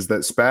brilliant, is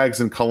that Spags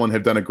and Cullen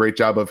have done a great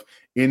job of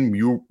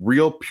in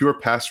real pure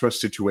pass rush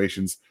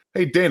situations.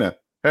 Hey, Dana.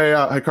 Hey,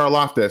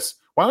 Karlaftis.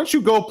 Why don't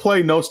you go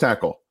play nose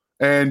tackle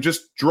and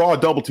just draw a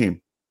double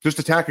team? Just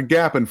attack a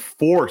gap and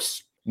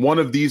force one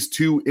of these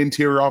two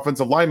interior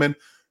offensive linemen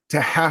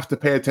to have to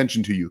pay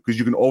attention to you because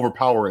you can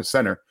overpower a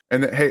center.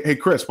 And hey,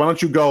 Chris, why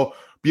don't you go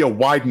be a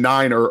wide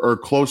 9 or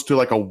close to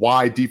like a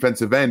wide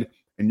defensive end,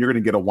 and you're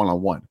going to get a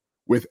one-on-one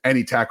with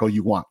any tackle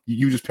you want.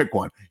 You just pick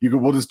one.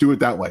 We'll just do it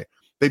that way.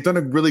 They've done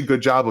a really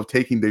good job of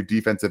taking their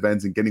defensive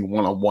ends and getting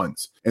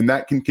one-on-ones, and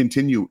that can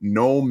continue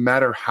no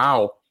matter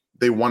how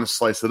they want to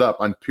slice it up.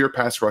 On pure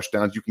pass rush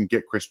downs, you can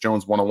get Chris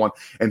Jones one-on-one,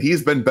 and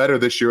he's been better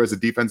this year as a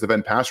defensive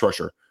end pass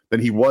rusher than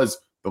he was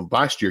the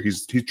last year.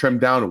 He's trimmed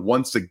down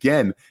once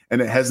again,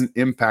 and it hasn't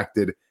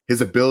impacted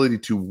his ability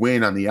to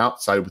win on the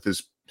outside with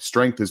his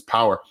strength, his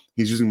power.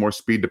 He's using more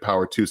speed to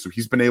power too. So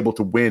he's been able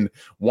to win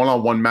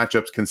one-on-one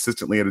matchups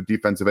consistently at a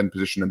defensive end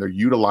position. And they're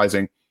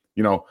utilizing,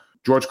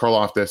 George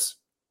Karlaftis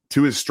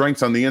to his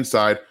strengths on the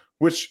inside,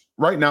 which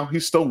right now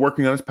he's still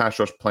working on his pass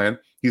rush plan.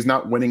 He's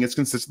not winning as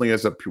consistently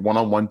as a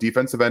one-on-one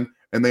defensive end.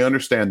 And they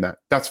understand that.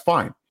 That's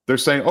fine. They're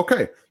saying,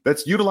 okay,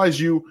 let's utilize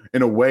you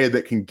in a way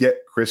that can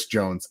get Chris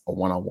Jones a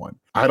one-on-one.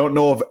 I don't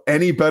know of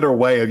any better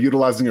way of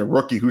utilizing a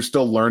rookie who's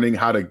still learning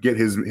how to get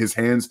his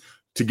hands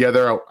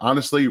together.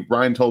 Honestly,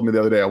 Ryan told me the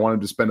other day I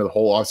wanted to spend the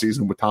whole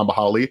offseason with Tamba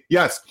Hali.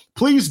 Yes,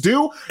 please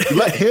do.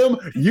 Let him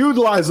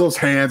utilize those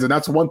hands, and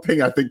that's one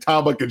thing I think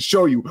Tamba can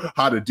show you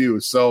how to do.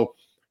 So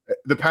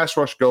the pass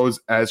rush goes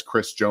as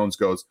Chris Jones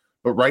goes.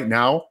 But right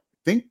now,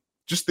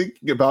 just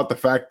thinking about the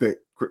fact that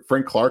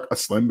Frank Clark, a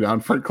slim down,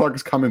 Frank Clark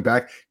is coming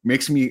back,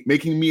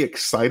 making me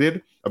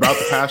excited about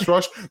the pass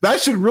rush. That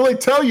should really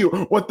tell you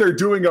what they're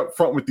doing up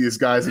front with these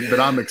guys, and that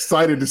I'm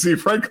excited to see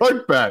Frank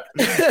Clark back.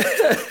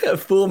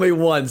 Fool me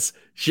once,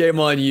 shame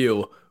on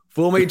you.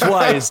 Fool me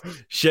twice,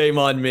 shame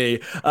on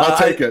me. I'll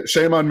take it.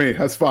 Shame on me.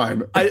 That's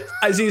fine.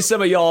 I see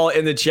some of y'all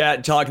in the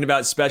chat talking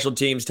about special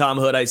teams. Tom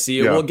Hood, I see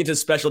you. Yeah. We'll get to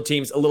special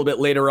teams a little bit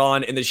later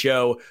on in the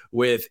show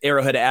with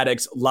Arrowhead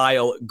Addicts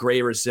Lyle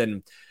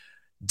Graverson.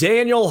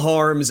 Daniel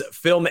Harms,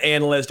 film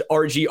analyst,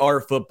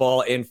 RGR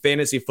football, and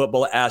fantasy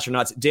football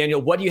astronauts.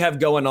 Daniel, what do you have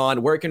going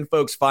on? Where can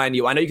folks find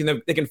you? I know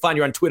they can find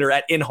you on Twitter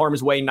at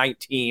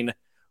InHarmsWay19.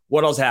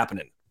 What else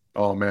happening?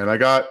 Oh, man, I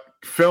got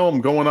film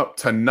going up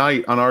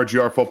tonight on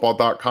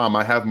RGRfootball.com.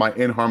 I have my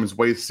In Harm's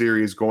Way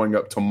series going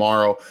up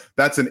tomorrow.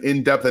 That's an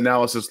in-depth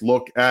analysis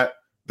look at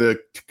the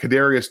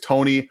Kadarius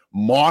Toney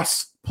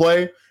Moss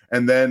play,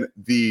 and then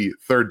the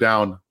third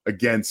down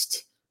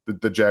against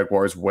the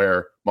Jaguars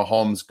where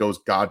Mahomes goes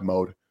God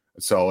mode.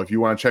 So if you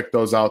want to check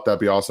those out, that'd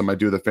be awesome. I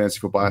do the Fantasy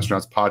Football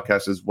Astronauts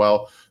podcast as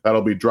well.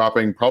 That'll be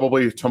dropping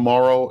probably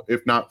tomorrow,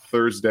 if not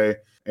Thursday.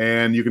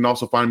 And you can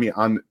also find me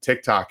on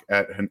TikTok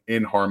at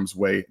In Harm's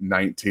Way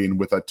 19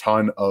 with a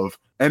ton of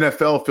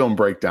NFL film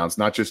breakdowns,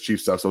 not just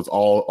Chiefs stuff. So it's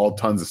all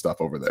tons of stuff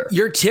over there.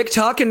 You're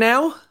TikToking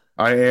now?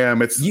 I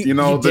am. It's,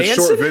 the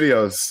short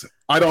videos.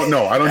 I don't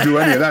know. I don't do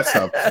any of that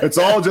stuff. It's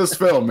all just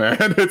film, man.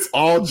 It's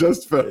all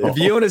just film. If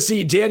you want to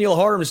see Daniel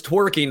Harms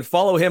twerking,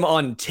 follow him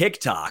on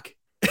TikTok.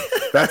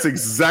 That's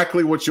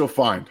exactly what you'll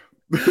find.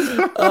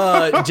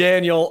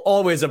 Daniel,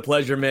 always a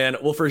pleasure, man.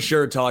 We'll for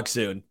sure talk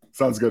soon.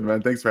 Sounds good,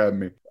 man. Thanks for having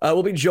me.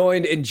 We'll be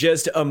joined in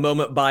just a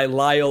moment by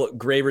Lyle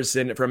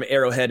Graverson from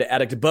Arrowhead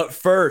Addict. But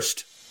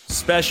first,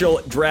 special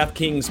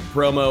DraftKings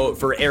promo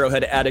for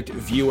Arrowhead Addict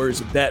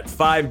viewers. Bet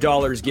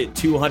 $5, get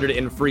 $200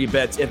 in free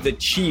bets if the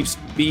Chiefs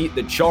beat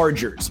the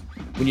Chargers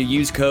when you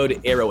use code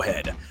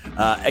Arrowhead.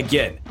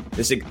 Again,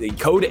 this is the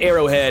code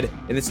Arrowhead,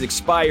 and this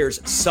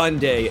expires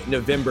Sunday,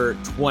 November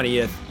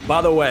 20th.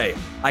 By the way,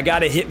 I got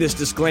to hit this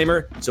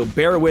disclaimer, so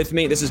bear with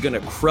me. This is going to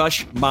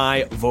crush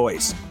my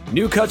voice.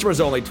 New customers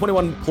only,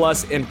 21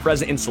 plus and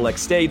present in select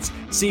states.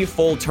 See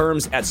full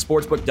terms at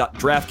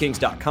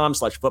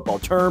sportsbook.draftkings.com/football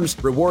terms.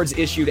 Rewards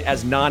issued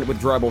as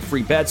non-withdrawable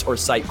free bets or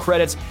site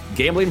credits.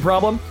 Gambling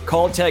problem?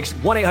 Call, text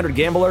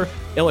 1-800-GAMBLER.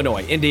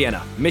 Illinois,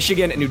 Indiana,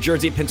 Michigan, New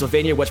Jersey,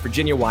 Pennsylvania, West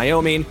Virginia,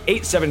 Wyoming,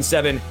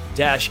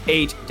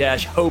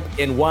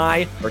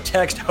 877-8-HOPE-NY or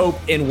text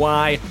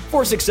HOPE-NY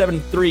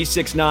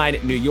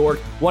 467-369 New York,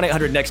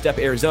 1-800-NEXT-STEP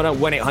Arizona,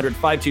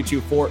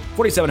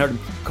 1-800-522-4700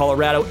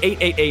 Colorado,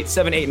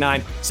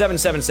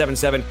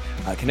 888-789-7777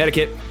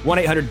 Connecticut,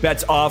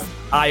 1-800-BETS-OFF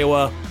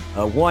Iowa,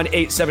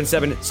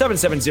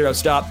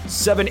 1-877-770-STOP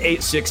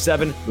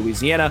 7867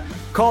 Louisiana.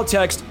 Call,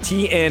 text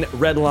TN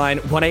Redline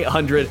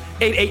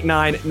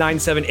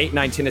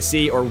 1-800-889-9789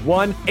 Tennessee or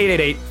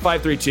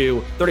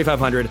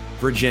 1-888-532-3500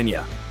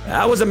 Virginia.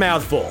 That was a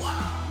mouthful.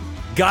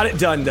 Got it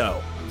done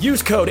though.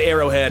 Use code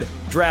Arrowhead.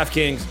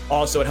 DraftKings.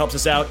 Also, it helps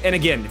us out. And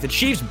again, if the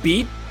Chiefs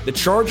beat the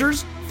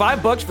Chargers,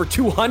 $5 for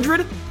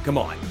 200, come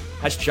on.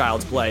 That's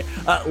child's play.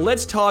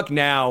 Let's talk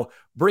now,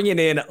 bringing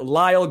in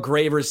Lyle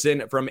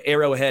Graverson from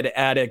Arrowhead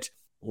Addict.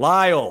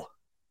 Lyle,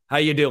 how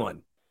you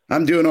doing?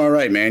 I'm doing all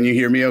right, man. You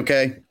hear me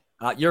okay?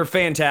 You're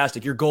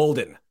fantastic. You're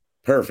golden.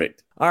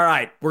 Perfect. All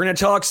right. We're going to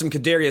talk some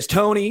Kadarius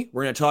Toney.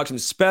 We're going to talk some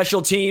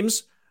special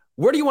teams.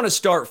 Where do you want to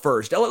start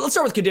first? Let's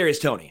start with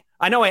Kadarius Toney.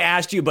 I know I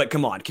asked you, but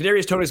come on.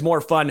 Kadarius Toney is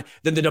more fun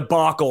than the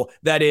debacle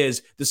that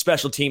is the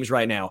special teams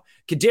right now.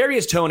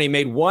 Kadarius Toney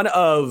made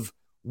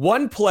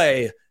one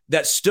play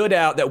that stood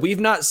out that we've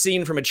not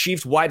seen from a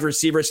Chiefs wide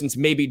receiver since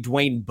maybe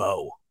Dwayne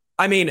Bowe.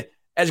 I mean,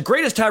 as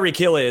great as Tyreek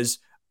Hill is,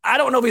 I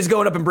don't know if he's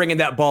going up and bringing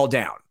that ball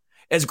down.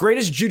 As great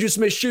as Juju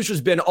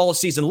Smith-Schuster's been all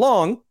season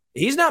long,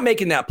 he's not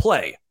making that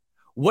play.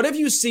 What have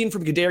you seen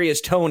from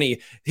Kadarius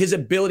Toney, his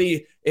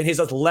ability and his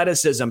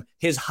athleticism,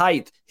 his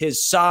height,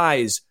 his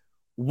size?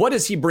 What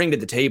does he bring to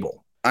the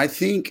table? I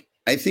think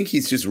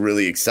he's just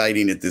really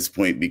exciting at this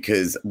point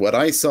because what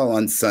I saw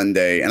on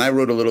Sunday, and I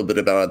wrote a little bit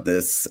about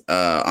this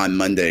on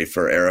Monday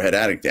for Arrowhead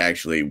Addict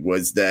actually,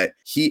 was that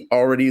he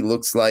already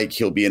looks like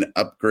he'll be an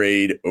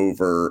upgrade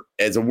over,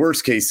 as a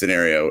worst case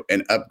scenario,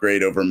 an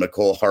upgrade over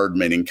Mecole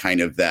Hardman in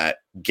kind of that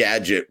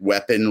gadget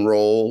weapon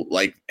role.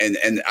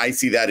 And I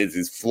see that as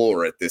his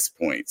floor at this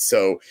point.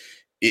 So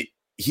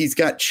he's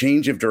got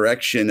change of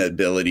direction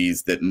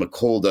abilities that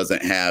Mecole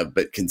doesn't have,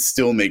 but can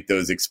still make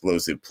those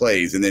explosive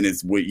plays. And then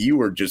it's what you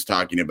were just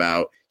talking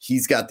about.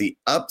 He's got the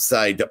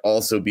upside to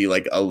also be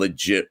like a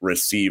legit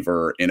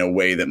receiver in a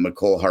way that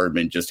Mecole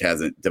Hardman just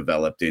hasn't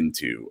developed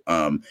into.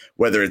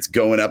 Whether it's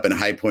going up and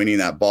high pointing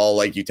that ball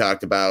like you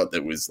talked about,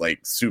 that was like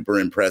super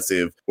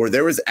impressive, or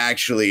there was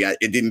actually,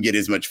 it didn't get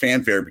as much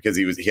fanfare because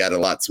he had a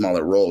lot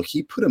smaller role.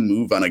 He put a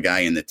move on a guy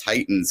in the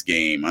Titans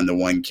game on the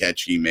one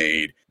catch he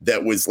made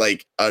that was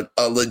like a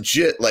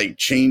legit like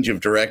change of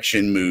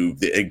direction move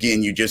that,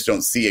 again, you just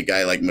don't see a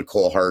guy like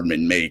Mecole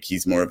Hardman make.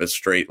 He's more of a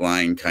straight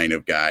line kind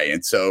of guy.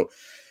 And so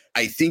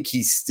I think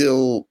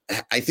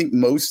I think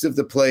most of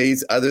the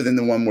plays, other than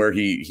the one where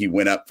he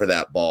went up for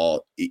that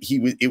ball,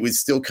 it was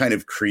still kind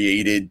of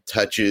created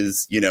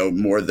touches,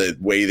 more the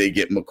way they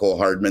get Mecole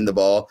Hardman the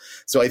ball.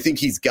 So I think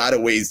he's got a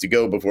ways to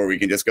go before we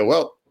can just go,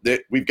 well,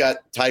 we've got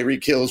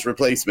Tyreek Hill's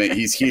replacement.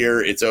 He's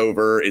here. It's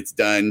over. It's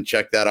done.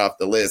 Check that off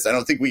the list. I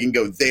don't think we can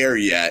go there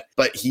yet,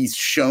 but he's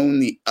shown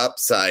the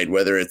upside,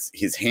 whether it's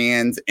his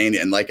hands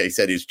and like I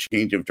said, his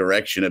change of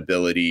direction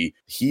ability.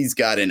 He's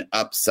got an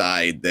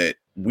upside that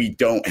we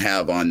don't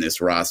have on this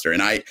roster.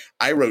 And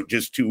I wrote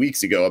just 2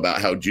 weeks ago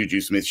about how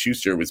Juju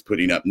Smith-Schuster was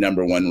putting up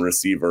number one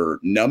receiver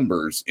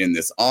numbers in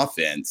this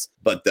offense,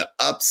 but the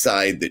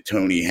upside that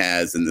Toney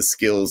has and the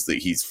skills that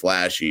he's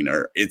flashing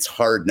it's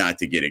hard not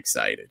to get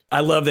excited. I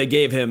love they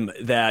gave him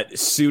that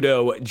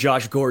pseudo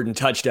Josh Gordon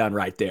touchdown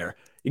right there.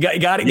 You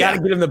got to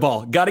give him the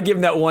ball. Got to give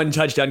him that one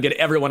touchdown, get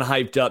everyone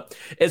hyped up.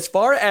 As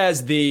far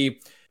as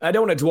I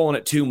don't want to dwell on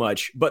it too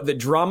much, but the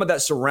drama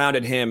that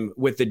surrounded him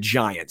with the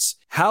Giants,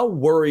 how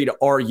worried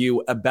are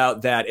you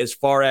about that as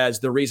far as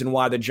the reason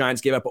why the Giants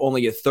gave up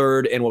only a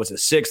third and a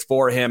sixth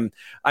for him?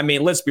 I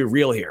mean, let's be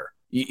real here.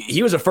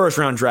 He was a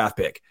first-round draft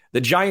pick.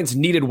 The Giants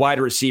needed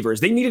wide receivers.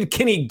 They needed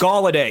Kenny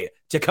Golladay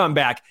to come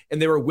back, and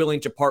they were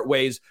willing to part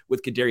ways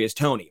with Kadarius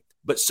Toney.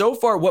 But so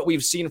far, what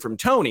we've seen from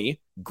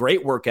Toney,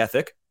 great work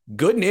ethic,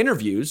 good in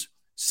interviews,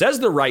 says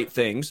the right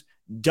things,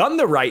 done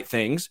the right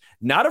things,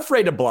 not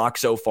afraid to block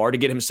so far to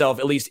get himself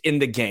at least in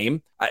the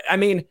game. I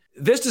mean,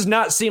 this does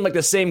not seem like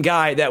the same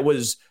guy that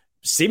was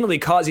seemingly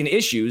causing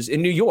issues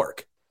in New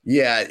York.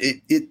 Yeah,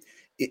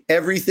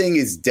 everything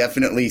is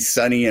definitely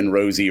sunny and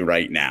rosy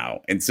right now.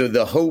 And so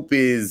the hope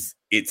is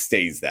it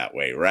stays that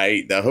way,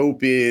 right? The hope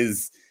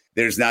is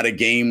there's not a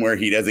game where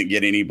he doesn't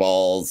get any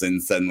balls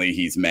and suddenly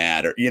he's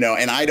mad,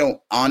 and I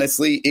don't,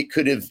 honestly, it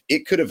could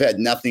have had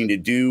nothing to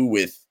do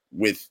with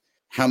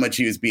how much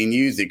he was being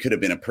used. It could have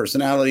been a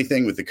personality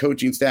thing with the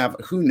coaching staff.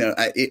 Who knows?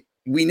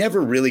 We never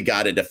really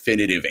got a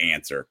definitive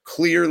answer.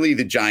 Clearly,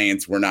 the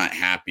Giants were not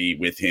happy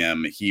with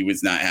him. He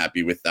was not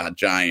happy with the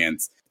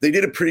Giants. They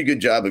did a pretty good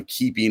job of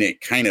keeping it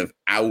kind of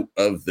out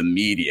of the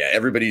media.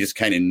 Everybody just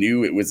kind of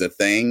knew it was a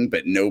thing,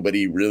 but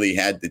nobody really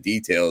had the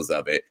details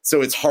of it.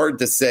 So it's hard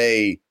to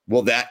say,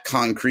 well, that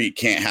concrete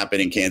can't happen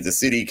in Kansas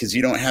City because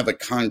you don't have a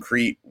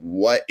concrete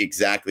what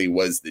exactly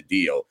was the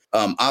deal.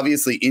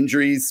 Obviously,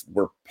 injuries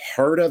were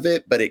part of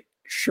it, but it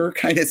sure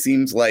kind of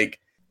seems like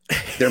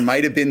there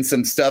might have been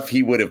some stuff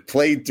he would have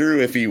played through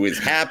if he was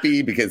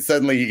happy, because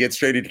suddenly he gets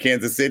traded to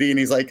Kansas City and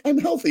he's like, I'm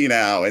healthy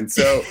now. And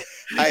so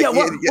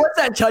what's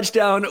that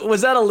touchdown?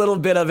 Was that a little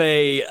bit of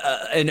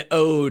an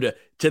ode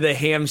to the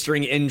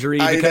hamstring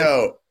injury? I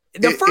know.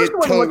 The first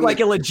one looked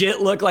like a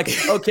legit look, like,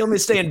 okay, let me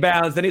stay in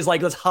bounds. Then he's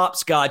like, let's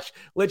hopscotch.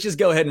 Let's just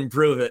go ahead and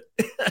prove it.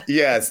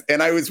 Yes.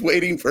 And I was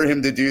waiting for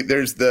him to do,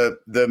 there's the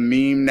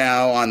meme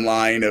now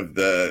online of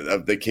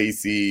the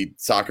KC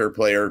soccer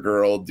player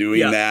girl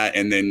doing that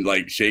and then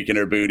like shaking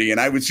her booty. And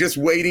I was just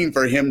waiting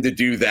for him to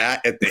do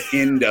that at the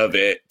end of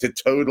it, to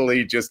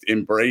totally just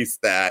embrace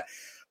that.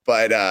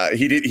 but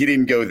he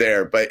didn't go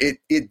there. But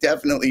it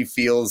definitely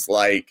feels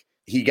like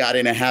he got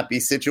in a happy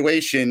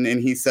situation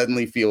and he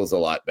suddenly feels a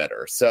lot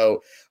better.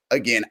 So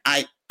again,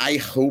 I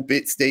hope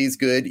it stays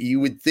good. You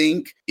would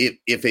think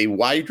if a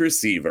wide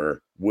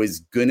receiver was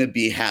going to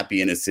be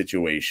happy in a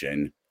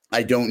situation,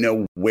 I don't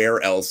know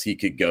where else he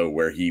could go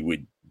where he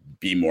would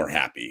be more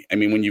happy. I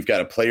mean, when you've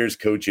got a players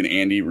coach in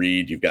Andy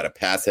Reid, you've got a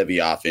pass heavy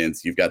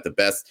offense, you've got the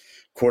best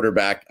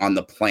quarterback on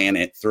the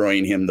planet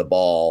throwing him the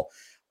ball.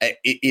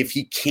 If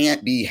he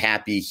can't be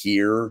happy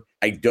here,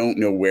 I don't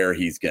know where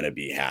he's going to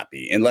be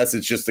happy, unless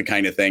it's just the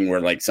kind of thing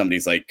where like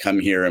somebody's like, come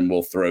here and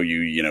we'll throw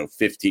you,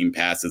 15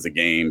 passes a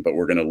game, but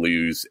we're going to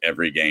lose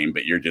every game,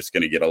 but you're just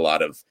going to get a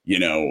lot of,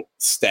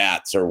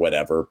 stats or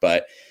whatever.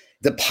 But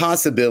the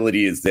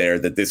possibility is there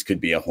that this could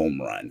be a home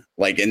run.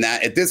 Like, and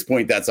that at this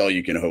point, that's all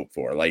you can hope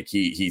for. Like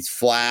he's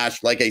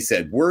flashed. Like I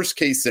said, worst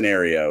case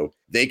scenario,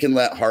 they can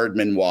let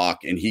Hardman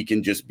walk and he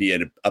can just be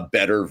a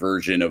better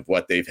version of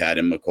what they've had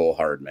in McCole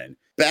Hardman.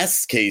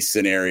 Best case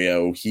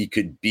scenario, he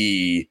could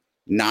be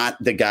not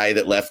the guy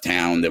that left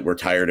town that we're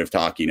tired of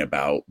talking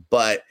about,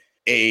 but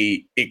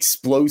a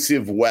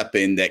explosive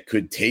weapon that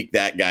could take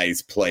that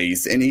guy's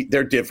place. And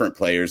they're different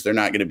players. They're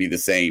not going to be the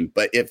same.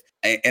 But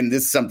and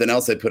this is something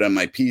else I put on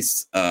my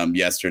piece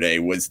yesterday,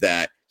 was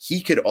that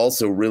he could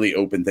also really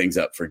open things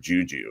up for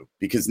Juju,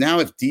 because now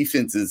if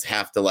defenses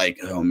have to like,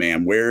 oh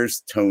man,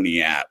 where's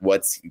Tony at?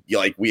 What's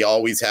like, we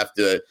always have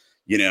to,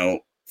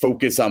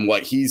 focus on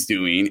what he's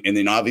doing. And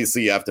then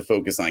obviously you have to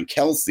focus on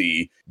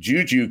Kelsey.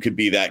 Juju could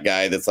be that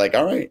guy that's like,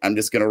 all right, I'm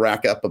just going to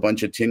rack up a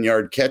bunch of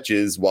 10-yard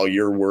catches while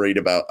you're worried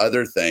about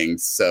other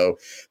things. So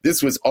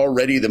this was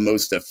already the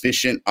most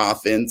efficient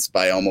offense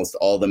by almost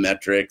all the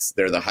metrics.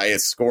 They're the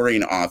highest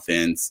scoring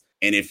offense.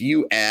 And if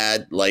you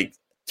add like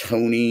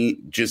Tony,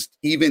 just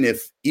even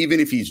if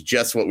he's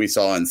just what we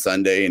saw on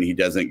Sunday and he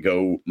doesn't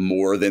go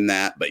more than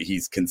that, but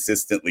he's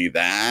consistently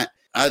that,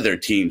 other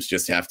teams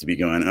just have to be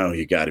going, oh,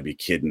 you got to be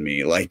kidding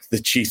me. Like the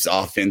Chiefs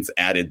offense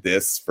added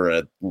this for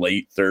a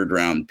late 3rd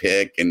round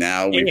pick. And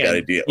now we've got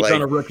to do like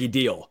on a rookie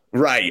deal.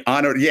 Right.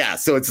 Yeah.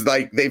 So it's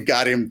like they've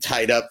got him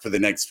tied up for the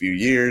next few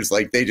years.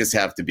 Like they just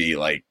have to be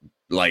like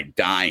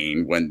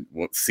dying when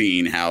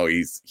seeing how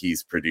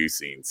he's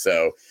producing.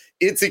 So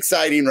it's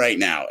exciting right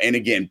now. And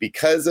again,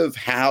 because of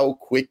how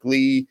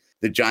quickly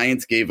the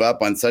Giants gave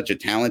up on such a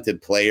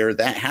talented player,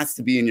 that has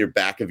to be in your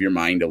back of your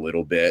mind a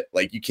little bit.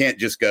 Like you can't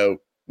just go,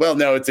 well,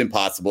 no, it's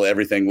impossible.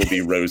 Everything will be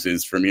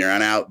roses from here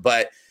on out.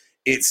 But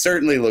it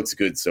certainly looks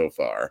good so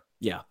far.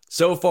 Yeah.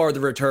 So far,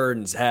 the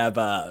returns have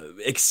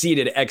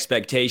exceeded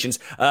expectations.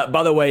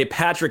 By the way,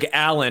 Patrick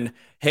Allen,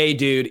 hey,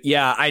 dude.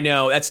 Yeah, I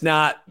know. That's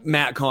not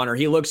Matt Connor.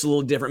 He looks a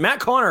little different. Matt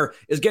Connor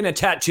is getting a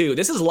tattoo.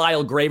 This is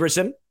Lyle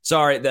Graverson.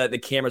 Sorry, the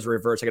camera's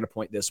reversed. I got to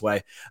point this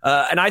way.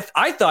 And I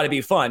thought it'd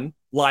be fun.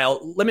 Lyle,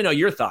 let me know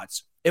your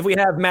thoughts. If we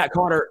have Matt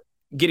Connor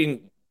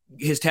getting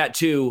his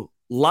tattoo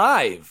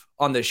live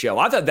on the show,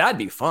 I thought that'd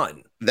be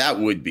fun. That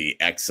would be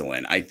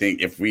excellent. I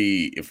think if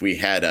we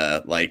had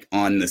a like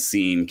on the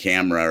scene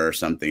camera or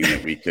something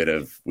that we could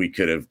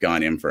have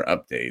gone in for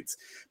updates.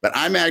 But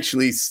I'm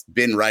actually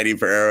been writing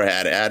for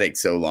Arrowhead Addict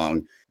so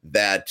long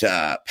that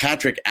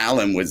Patrick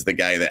Allen was the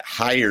guy that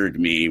hired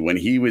me when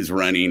he was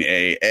running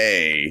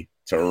AA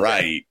to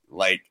write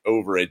like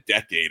over a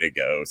decade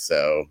ago.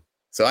 So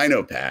I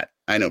know Pat.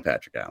 I know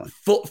Patrick Allen.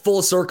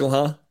 Full circle,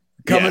 huh?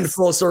 Coming Yes.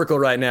 Full circle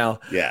right now.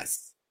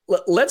 Yes.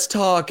 Let's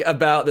talk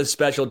about the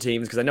special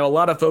teams, because I know a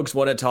lot of folks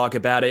want to talk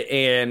about it,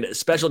 and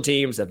special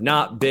teams have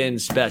not been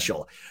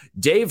special.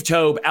 Dave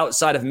Toub,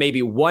 outside of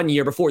maybe 1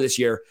 year before this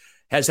year,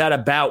 has had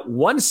about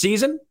one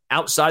season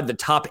outside the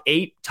top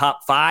 8, top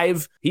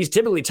 5. He's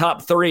typically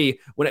top 3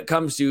 when it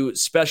comes to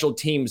special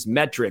teams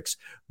metrics,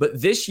 but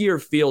this year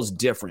feels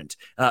different.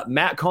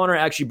 Matt Connor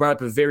actually brought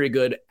up a very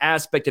good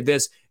aspect of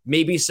this.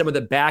 Maybe some of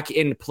the back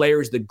end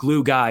players, the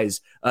glue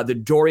guys, the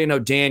Dorian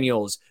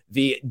O'Daniels,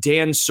 the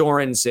Dan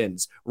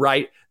Sorensens,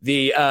 right?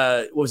 The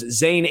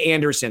Zane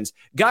Andersons,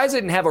 guys that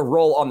didn't have a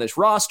role on this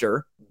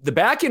roster. The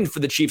back end for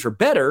the Chiefs are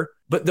better,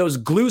 but those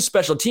glue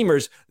special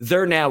teamers,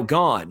 they're now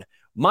gone.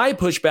 My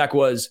pushback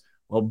was,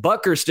 well,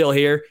 Butker's still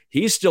here.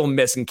 He's still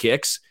missing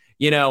kicks.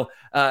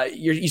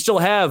 You still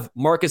have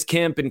Marcus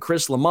Kemp and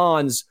Chris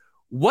Lamons.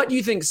 What do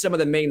you think some of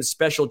the main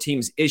special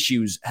teams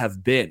issues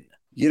have been?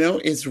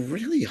 It's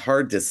really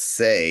hard to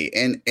say.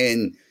 And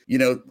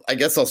I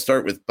guess I'll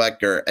start with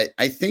Butker.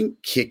 I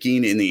think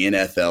kicking in the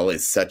NFL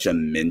is such a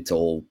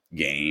mental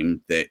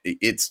game that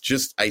it's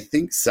just, I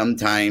think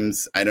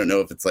sometimes, I don't know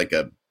if it's like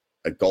a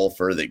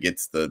golfer that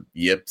gets the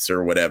yips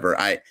or whatever.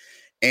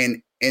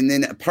 And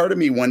then a part of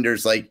me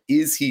wonders, like,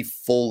 is he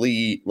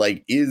fully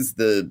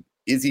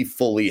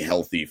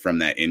healthy from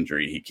that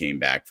injury he came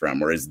back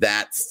from? Or is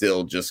that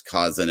still just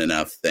causing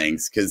enough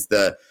things? Because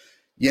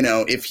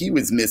if he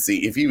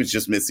was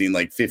just missing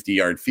like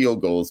 50-yard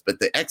field goals, but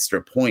the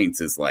extra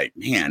points is like,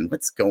 man,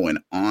 what's going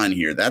on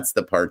here? That's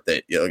the part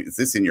that, is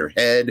this in your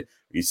head? Are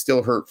you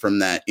still hurt from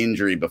that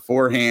injury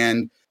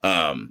beforehand?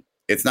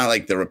 It's not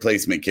like the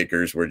replacement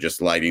kickers were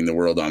just lighting the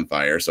world on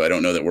fire. So I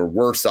don't know that we're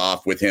worse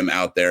off with him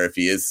out there if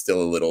he is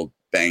still a little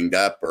banged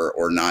up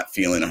or not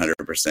feeling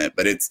 100%.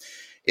 But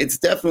it's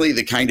definitely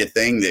the kind of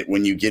thing that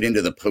when you get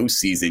into the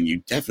postseason, you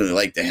definitely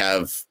like to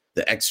have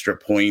the extra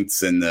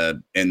points and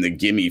the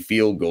gimme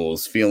field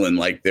goals feeling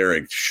like they're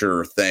a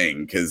sure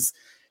thing, because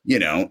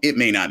it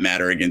may not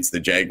matter against the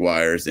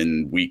Jaguars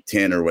in week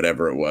 10 or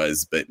whatever it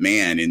was, but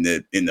man, in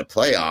the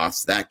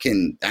playoffs, that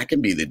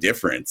can be the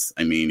difference.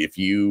 I mean,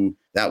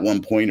 that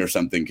 1 point or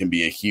something can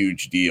be a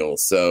huge deal.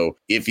 So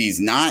if he's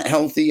not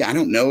healthy, I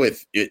don't know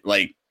if it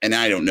and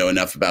I don't know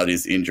enough about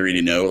his injury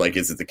to know,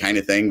 is it the kind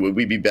of thing, would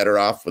we be better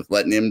off with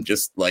letting him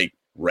just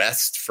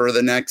rest for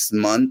the next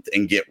month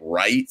and get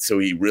right so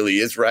he really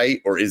is right?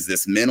 Or is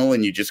this mental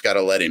and you just got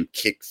to let him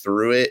kick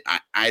through it?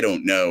 I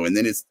don't know. And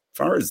then as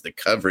far as the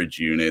coverage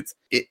units,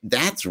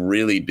 that's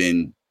really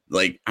been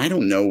I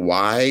don't know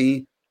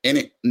why.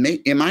 And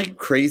am I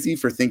crazy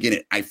for thinking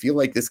it? I feel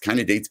like this kind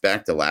of dates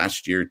back to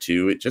last year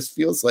too. It just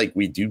feels like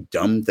we do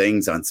dumb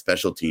things on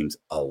special teams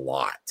a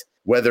lot,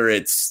 whether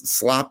it's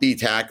sloppy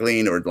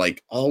tackling or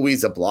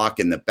always a block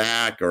in the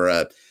back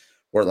or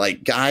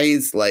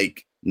guys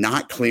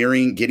not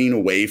clearing, getting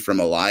away from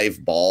a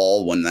live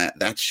ball when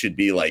that should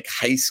be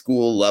high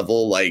school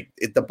level.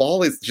 The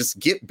ball is just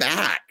get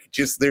back.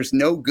 Just there's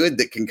no good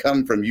that can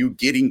come from you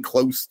getting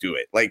close to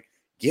it.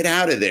 Get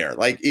out of there.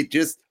 It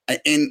just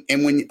and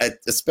when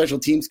a special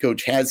teams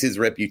coach has his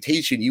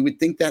reputation, you would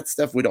think that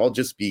stuff would all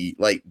just be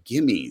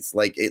gimmies,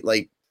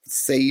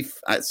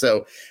 safe.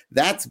 So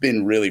that's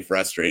been really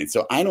frustrating.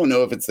 So I don't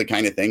know if it's the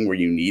kind of thing where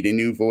you need a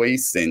new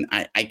voice, and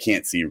I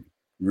can't see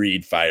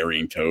Reed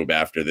firing Tame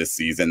after this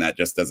season. That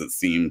just doesn't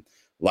seem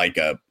like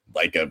a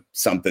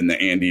something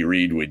that Andy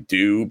Reid would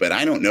do. But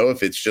I don't know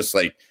if it's just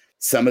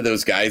some of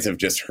those guys have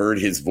just heard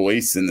his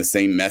voice and the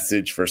same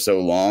message for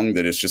so long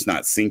that it's just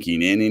not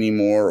sinking in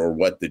anymore, or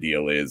what the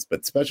deal is.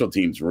 But special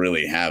teams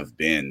really have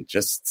been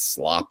just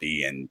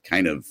sloppy and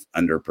kind of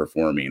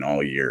underperforming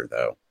all year,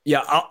 though.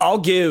 Yeah, I'll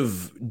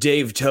give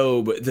Dave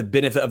Tame the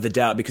benefit of the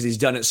doubt because he's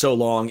done it so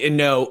long. And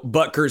no,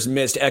 Butker's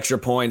missed extra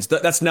points.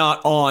 That's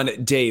not on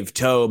Dave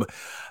Tame.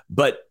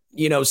 But,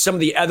 some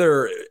of the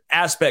other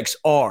aspects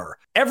are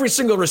every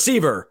single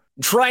receiver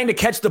trying to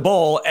catch the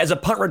ball as a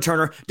punt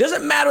returner.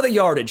 Doesn't matter the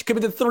yardage. Could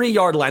be the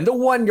 3-yard line, the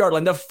 1-yard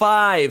line, the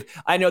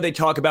 5. I know they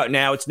talk about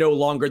now it's no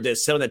longer the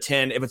 7 to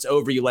 10. If it's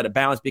over, you let it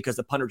bounce because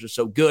the punters are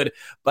so good.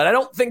 But I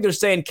don't think they're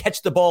saying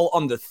catch the ball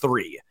on the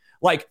 3.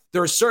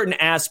 There are certain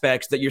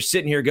aspects that you're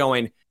sitting here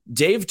going,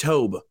 Dave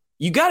Tame,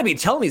 you got to be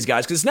telling these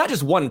guys, because it's not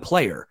just one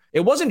player.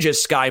 It wasn't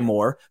just Sky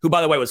Moore, who,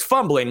 by the way, was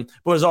fumbling,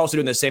 but was also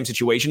doing the same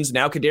situations.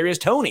 Now Kadarius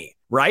Toney,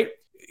 right?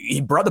 He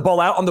brought the ball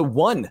out on the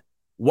 1.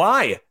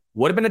 Why?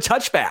 Would have been a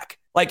touchback.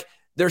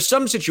 There's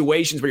some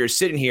situations where you're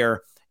sitting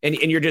here and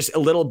you're just a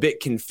little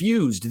bit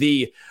confused.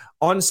 The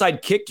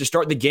onside kick to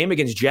start the game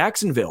against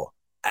Jacksonville.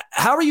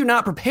 How are you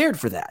not prepared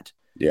for that?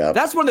 Yeah.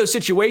 That's one of those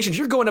situations.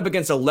 You're going up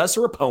against a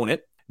lesser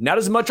opponent. Not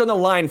as much on the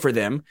line for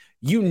them.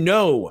 They're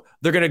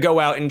going to go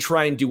out and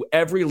try and do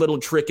every little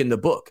trick in the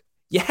book.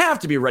 You have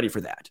to be ready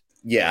for that.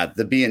 Yeah,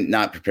 the being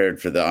not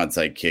prepared for the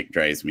onside kick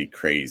drives me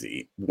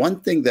crazy. One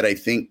thing that I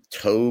think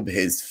Tame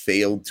has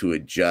failed to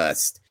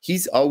adjust,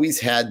 he's always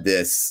had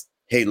this,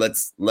 hey,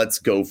 let's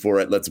go for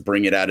it. Let's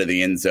bring it out of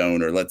the end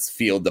zone, or let's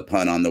field the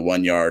punt on the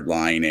 1-yard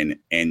line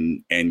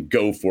and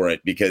go for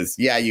it. Because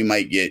you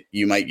might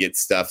get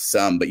stuffed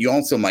some, but you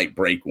also might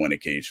break one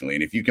occasionally.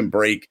 And if you can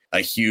break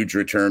a huge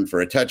return for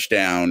a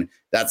touchdown,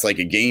 that's like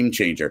a game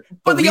changer.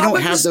 But we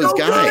don't have those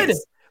guys. Good.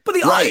 But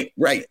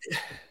right.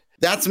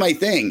 That's my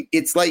thing.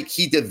 It's like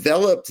he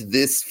developed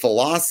this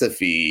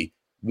philosophy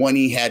when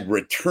he had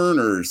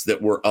returners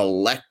that were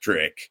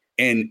electric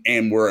and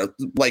were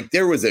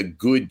there was a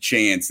good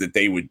chance that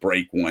they would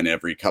break one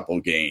every couple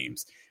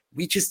games.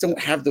 We just don't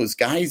have those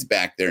guys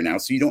back there now.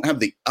 So you don't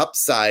have the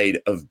upside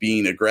of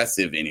being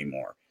aggressive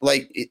anymore.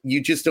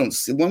 You just don't.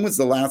 When was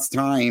the last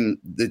time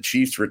the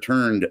Chiefs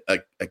returned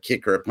a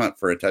kick or a punt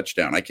for a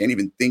touchdown? I can't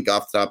even think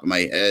off the top of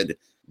my head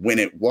when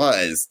it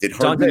was. Did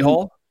Dante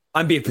Hall?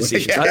 I'm being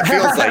facetious. Yeah, it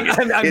feels like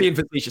it. I'm being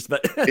facetious,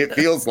 but it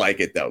feels like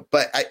it though.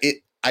 But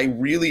I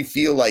really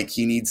feel like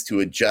he needs to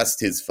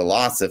adjust his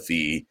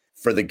philosophy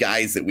for the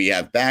guys that we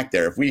have back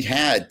there. If we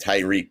had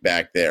Tyreek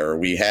back there, or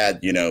we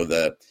had,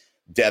 the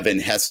Devin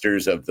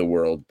Hesters of the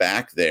world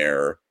back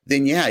there,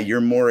 then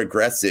you're more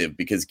aggressive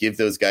because give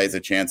those guys a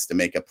chance to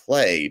make a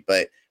play.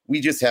 But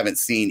we just haven't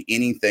seen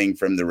anything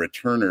from the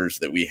returners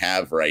that we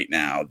have right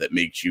now that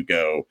makes you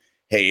go,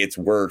 hey, it's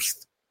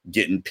worth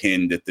getting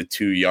pinned at the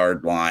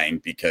 2-yard line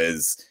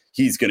because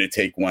he's going to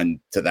take one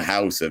to the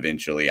house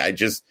eventually. I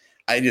just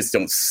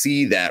don't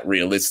see that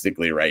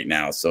realistically right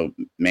now. So,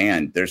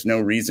 man, there's no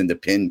reason to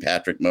pin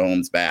Patrick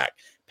Mahomes back.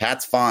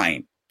 Pat's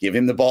fine. Give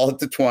him the ball at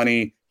the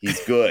 20.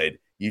 He's good.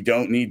 You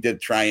don't need to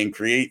try and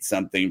create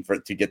something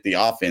to get the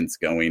offense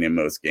going in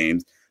most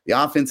games. The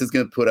offense is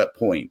going to put up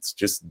points.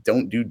 Just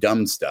don't do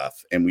dumb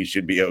stuff, and we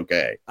should be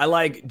okay. I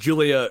like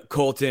Julia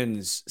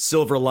Colton's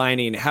silver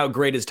lining. How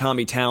great is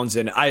Tommy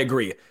Townsend? I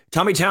agree.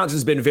 Tommy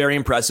Townsend's been very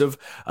impressive.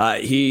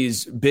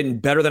 He's been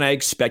better than I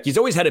expect. He's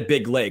always had a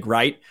big leg,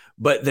 right?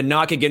 But the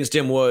knock against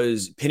him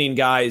was pinning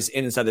guys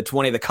inside the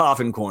 20, the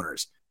coffin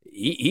corners.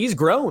 He's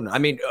grown. I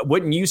mean,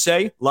 wouldn't you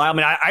say, Lyle? I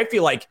mean, I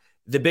feel like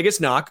the biggest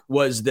knock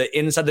was the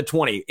inside the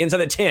 20, inside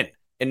the 10.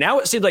 And now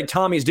it seems like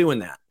Tommy's doing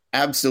that.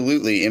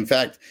 Absolutely. In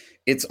fact,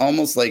 it's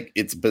almost like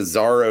it's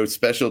bizarro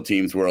special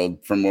teams world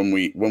from when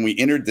we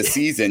entered the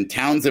season.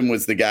 Townsend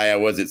was the guy I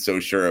wasn't so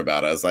sure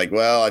about. I was like,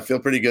 well, I feel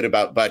pretty good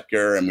about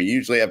Butker, and we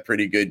usually have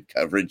pretty good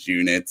coverage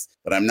units,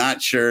 but I'm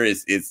not sure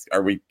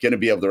are we going to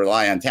be able to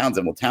rely on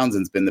Townsend? Well,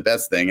 Townsend's been the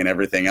best thing, and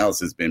everything else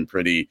has been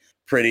pretty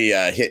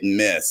hit and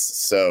miss.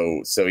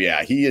 So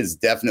yeah, he is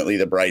definitely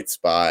the bright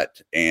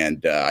spot,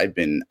 and I've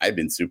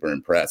been super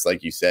impressed.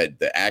 Like you said,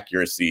 the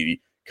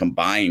accuracy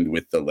combined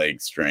with the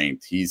leg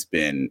strength, he's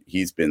been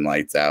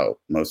lights out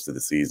most of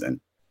the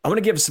season. I want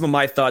to give some of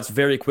my thoughts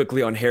very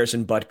quickly on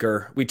Harrison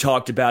Butker. We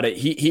talked about it.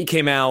 He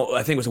came out,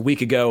 I think it was a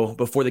week ago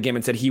before the game,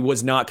 and said he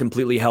was not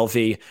completely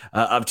healthy.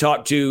 I've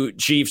talked to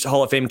Chiefs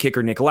Hall of Fame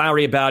kicker Nick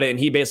Lowry about it, and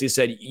he basically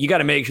said, you got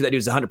to make sure that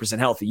dude's 100%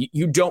 healthy.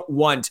 You don't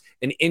want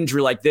an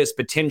injury like this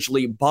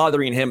potentially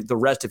bothering him the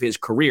rest of his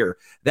career.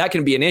 That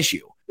can be an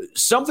issue.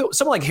 Someone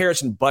like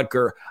Harrison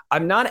Butker,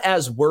 I'm not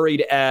as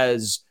worried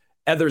as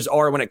others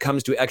are when it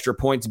comes to extra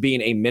points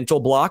being a mental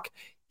block.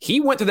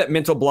 He went through that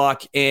mental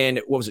block in,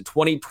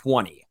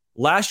 2020.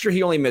 Last year,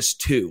 he only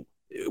missed 2.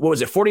 What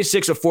was it,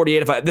 46 of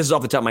 48? This is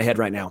off the top of my head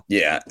right now.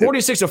 Yeah.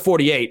 46 of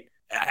 48.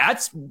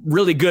 That's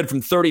really good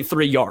from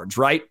 33 yards,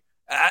 right?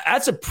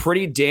 That's a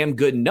pretty damn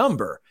good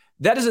number.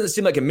 That doesn't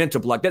seem like a mental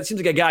block. That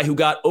seems like a guy who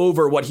got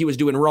over what he was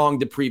doing wrong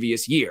the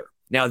previous year.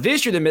 Now,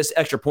 this year, they missed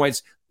extra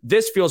points.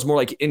 This feels more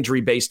like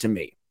injury-based to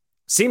me.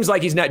 Seems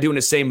like he's not doing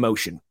the same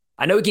motion.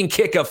 I know he can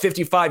kick a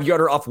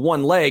 55-yarder off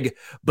one leg,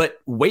 but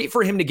wait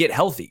for him to get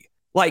healthy.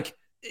 Wait.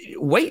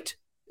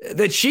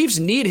 The Chiefs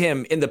need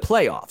him in the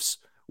playoffs.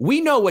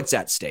 We know what's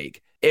at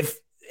stake. If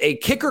a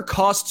kicker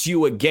costs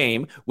you a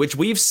game, which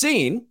we've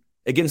seen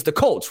against the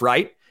Colts,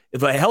 right?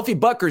 If a healthy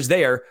Butker's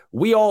there,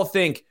 we all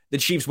think the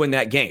Chiefs win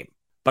that game.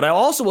 But I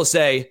also will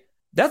say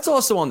that's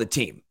also on the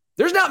team.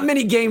 There's not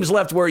many games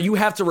left where you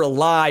have to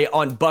rely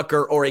on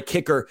Butker or a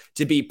kicker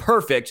to be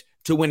perfect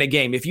to win a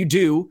game. If you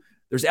do,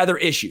 there's other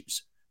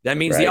issues. That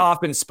means the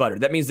offense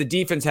sputtered. That means the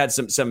defense had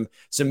some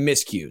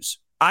miscues.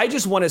 I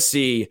just want to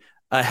see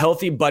a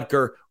healthy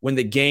Butker when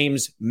the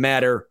games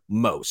matter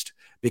most,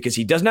 because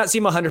he does not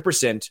seem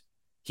 100%.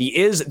 He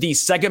is the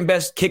second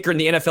best kicker in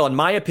the NFL, in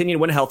my opinion,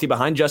 when healthy,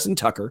 behind Justin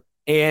Tucker.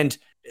 And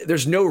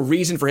there's no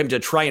reason for him to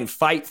try and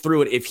fight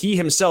through it if he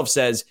himself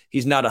says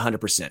he's not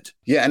 100%.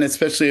 Yeah, and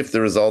especially if the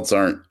results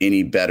aren't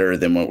any better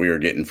than what we were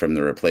getting from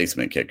the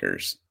replacement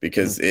kickers,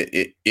 because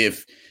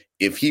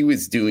if he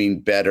was doing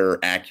better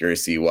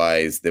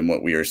accuracy-wise than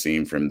what we are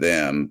seeing from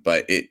them,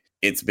 but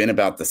it's been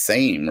about the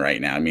same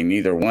right now. I mean,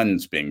 neither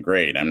one's been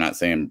great. I'm not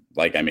saying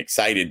like I'm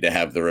excited to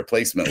have the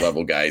replacement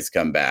level guys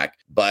come back,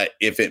 but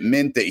if it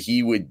meant that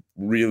he would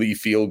really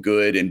feel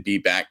good and be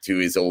back to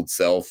his old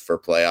self for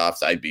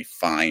playoffs, I'd be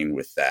fine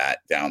with that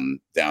down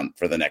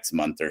for the next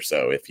month or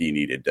so if he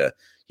needed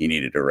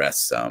to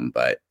rest some,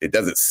 but it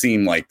doesn't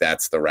seem like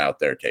that's the route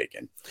they're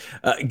taking.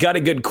 Got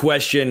a good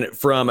question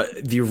from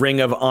the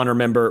Ring of Honor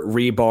member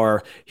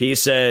Rebar. He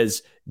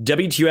says,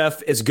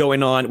 WTF is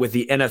going on with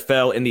the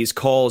NFL in these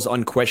calls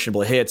on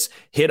questionable hits?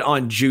 Hit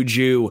on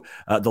Juju.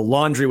 The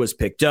laundry was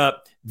picked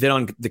up. Then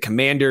on the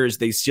Commanders,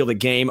 they seal the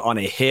game on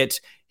a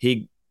hit.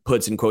 He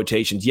puts in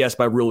quotations, yes,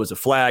 by rule it was a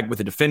flag with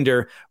a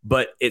defender,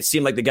 but it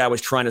seemed like the guy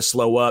was trying to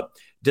slow up.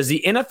 Does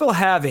the NFL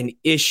have an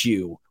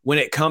issue when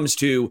it comes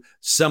to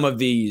some of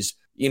these,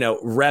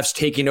 refs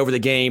taking over the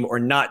game or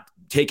not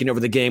taking over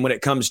the game when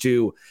it comes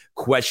to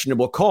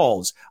questionable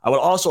calls? I would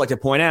also like to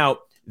point out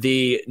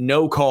the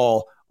no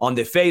call on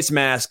the face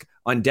mask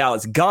on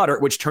Dallas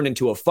Goedert, which turned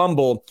into a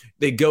fumble.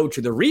 They go to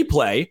the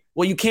replay.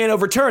 Well, you can't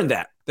overturn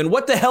that. Then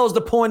what the hell is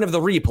the point of the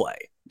replay?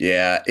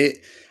 Yeah,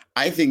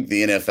 I think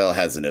the NFL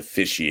has an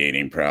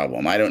officiating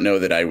problem. I don't know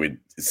that I would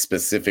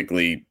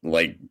specifically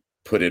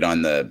put it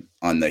on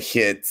the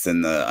hits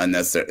and the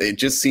unnecessary. It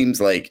just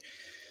seems like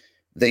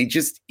they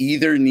just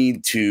either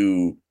need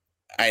to,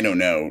 I don't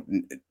know.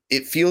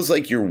 It feels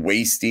like you're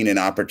wasting an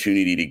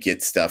opportunity to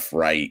get stuff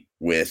right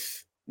with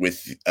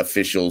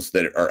officials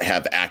that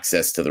have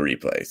access to the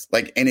replays.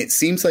 And it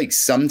seems like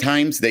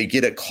sometimes they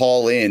get a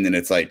call in and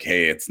it's like,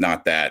 hey, it's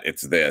not that,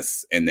 it's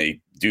this, and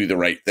they do the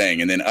right thing.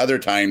 And then other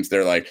times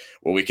they're like,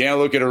 well, we can't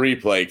look at a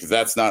replay because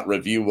that's not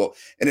reviewable.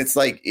 And it's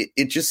like,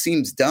 it just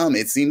seems dumb.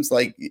 It seems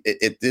like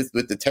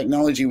with the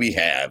technology we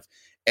have,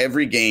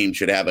 every game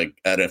should have an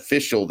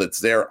official that's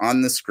there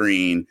on the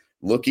screen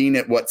looking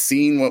at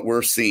seeing what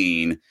we're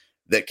seeing,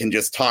 that can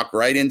just talk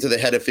right into the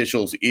head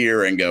official's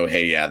ear and go,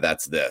 hey, yeah,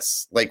 that's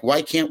this.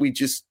 Why can't we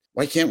just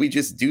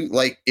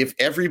do, if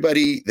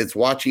everybody that's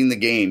watching the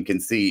game can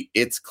see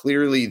it's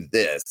clearly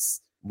this,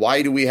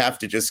 why do we have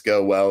to just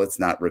go, well, it's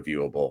not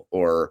reviewable?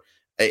 Or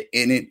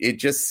And it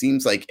just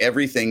seems like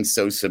everything's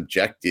so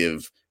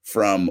subjective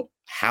from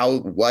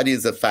what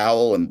is a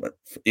foul, and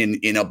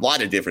in a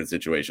lot of different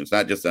situations,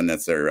 not just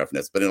unnecessary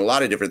roughness, but in a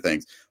lot of different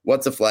things.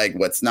 What's a flag?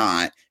 What's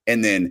not?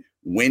 And then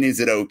when is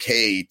it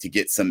okay to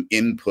get some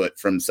input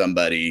from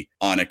somebody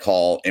on a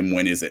call, and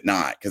when is it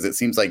not? Because it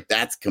seems like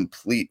that's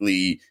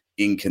completely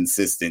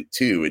inconsistent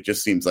too. It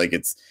just seems like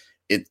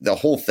the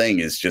whole thing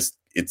is just,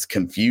 it's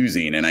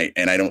confusing, and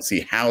I don't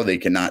see how they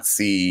cannot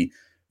see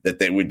that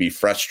they would be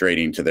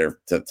frustrating to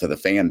the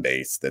fan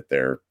base that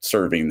they're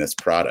serving this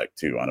product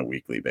to on a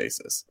weekly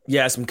basis.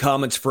 Yeah, some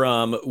comments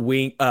from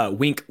Wink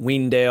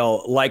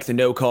Weendale, like the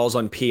no calls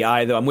on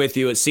PI, though I'm with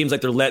you. It seems like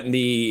they're letting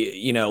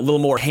the, a little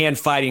more hand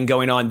fighting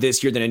going on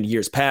this year than in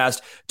years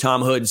past.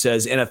 Tom Hood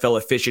says NFL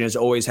officiating has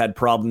always had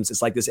problems.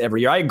 It's like this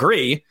every year. I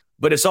agree,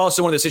 but it's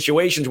also one of the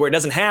situations where it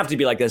doesn't have to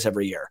be like this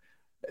every year.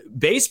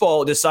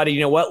 Baseball decided,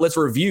 let's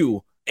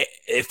review.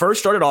 It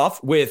first started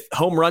off with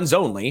home runs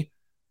only.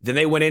 Then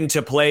they went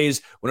into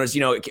plays when it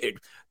was,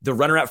 the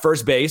runner at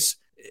first base.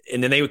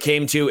 And then they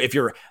came to, if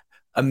you're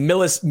a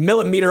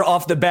millimeter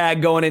off the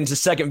bag going into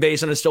second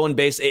base on a stolen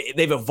base,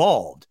 they've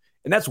evolved.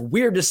 And that's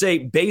weird to say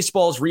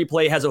baseball's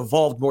replay has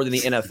evolved more than the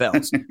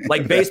NFL's.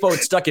 Like baseball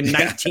was stuck in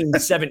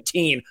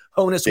 1917.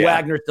 Honus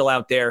Wagner's still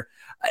out there.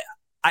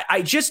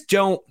 I just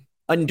don't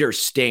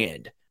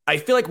understand. I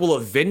feel like we'll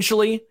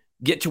eventually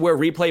get to where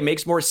replay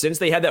makes more sense.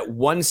 They had that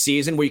one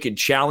season where you could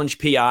challenge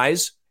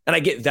PIs. And I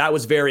get that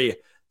was very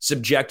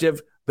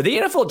subjective, but the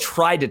NFL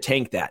tried to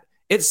tank that.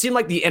 It seemed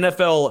like the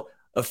NFL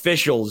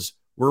officials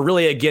were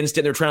really against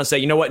it. They're trying to say,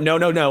 you know what?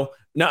 No,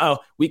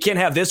 we can't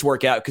have this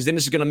work out because then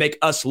this is going to make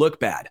us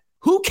look bad.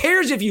 Who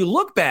cares if you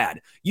look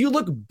bad? You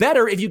look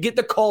better if you get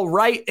the call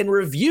right and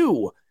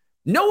review.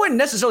 No one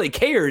necessarily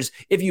cares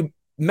if you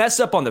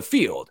mess up on the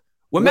field.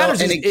 What matters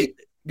is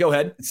go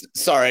ahead.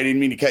 Sorry, I didn't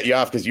mean to cut you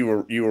off because you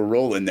were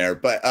rolling there.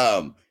 But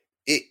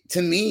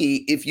to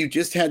me, if you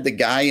just had the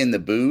guy in the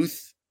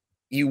booth,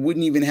 you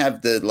wouldn't even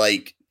have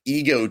the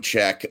ego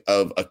check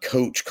of a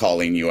coach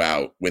calling you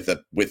out with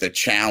a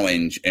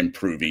challenge and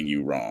proving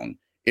you wrong.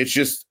 It's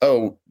just,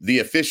 the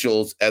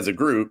officials as a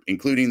group,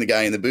 including the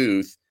guy in the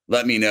booth,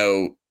 let me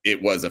know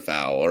it was a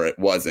foul or it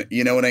wasn't.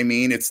 You know what I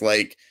mean? It's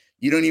like,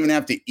 you don't even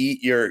have to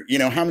eat your,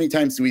 how many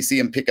times do we see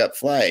him pick up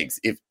flags?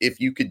 If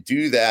you could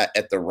do that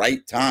at the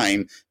right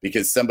time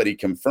because somebody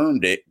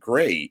confirmed it,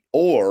 great.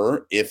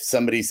 Or if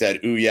somebody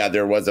said, ooh, yeah,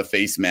 there was a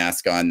face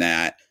mask on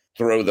that,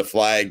 throw the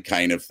flag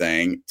kind of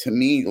thing. To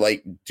me,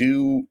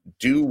 do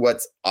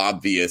what's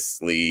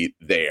obviously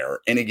there.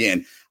 And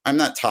again, I'm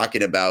not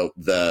talking about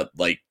the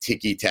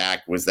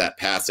ticky-tack, was that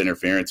pass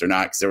interference or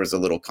not, because there was a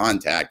little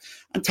contact.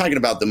 I'm talking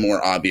about the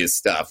more obvious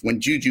stuff. When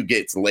Juju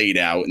gets laid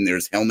out and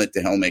there's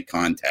helmet-to-helmet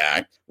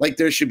contact,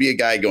 there should be a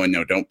guy going,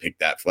 no, don't pick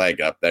that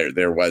flag up.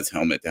 There was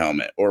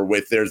helmet-to-helmet. Or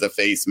if there's a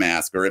face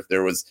mask, or if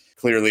there was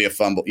clearly a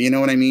fumble. You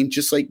know what I mean?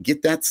 Just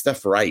get that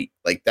stuff right.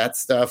 That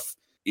stuff,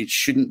 it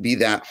shouldn't be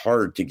that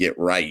hard to get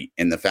right.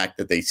 And the fact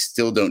that they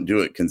still don't do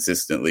it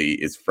consistently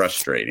is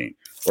frustrating.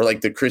 Or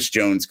the Chris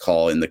Jones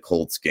call in the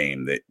Colts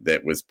game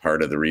that was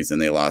part of the reason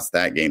they lost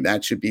that game.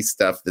 That should be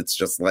stuff that's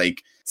just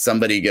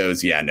somebody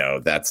goes, yeah, no,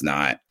 that's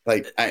not.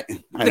 I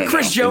the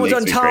Chris Jones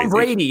on Tom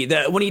Brady,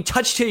 when he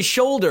touched his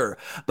shoulder.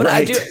 But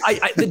right.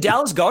 The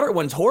Dallas Goedert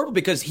one's horrible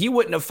because he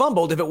wouldn't have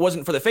fumbled if it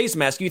wasn't for the face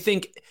mask. You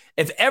think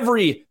if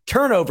every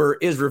turnover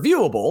is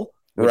reviewable,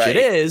 which right. It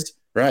is,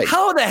 right?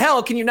 How the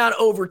hell can you not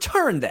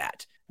overturn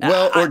that?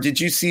 Well, or did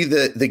you see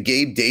the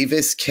Gabe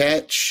Davis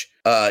catch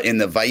in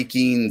the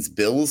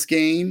Vikings-Bills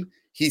game?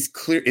 He's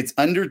clear. It's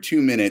under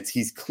 2 minutes.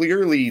 He's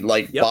clearly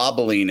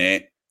bobbling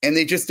it, and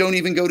they just don't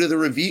even go to the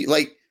review.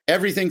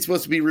 Everything's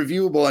supposed to be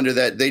reviewable under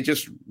that. They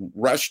just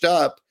rushed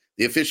up.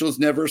 The officials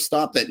never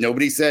stopped that.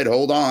 Nobody said,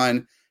 hold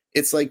on.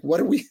 It's what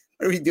are we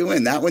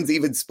doing? That one's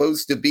even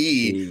supposed to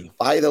be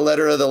by the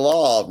letter of the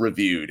law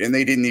reviewed, and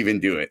they didn't even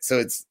do it.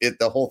 So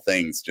the whole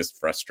thing's just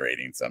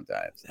frustrating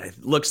sometimes.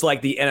 It looks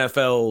like the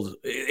NFL,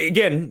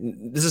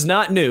 again, this is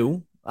not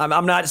new.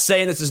 I'm not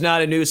saying this is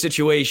not a new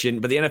situation,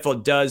 but the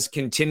NFL does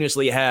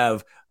continuously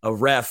have a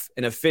ref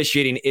and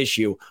officiating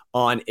issue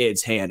on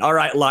its hand. All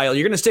right, Lyle,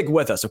 you're going to stick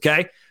with us,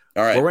 okay?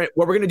 All right.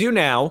 What we're going to do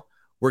now,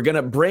 we're going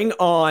to bring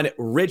on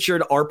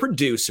Richard, our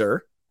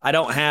producer. I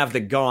don't have the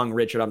gong,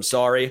 Richard. I'm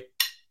sorry.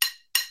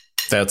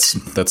 That's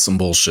some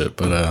bullshit,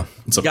 but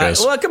what's up, guys?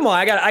 Well, come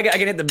on. I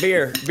can hit the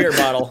beer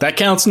bottle. That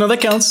counts. No, that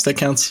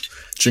counts.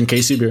 Drink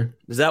Casey beer.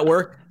 Does that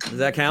work? Does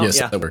that count? Yes,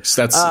 yeah. That works.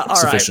 That's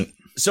sufficient. Right.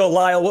 So,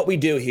 Lyle, what we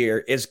do here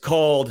is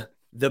called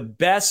the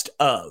best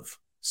of.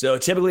 So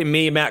typically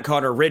me, Matt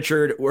Connor,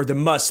 Richard, or the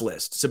must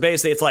list. So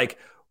basically it's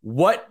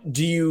what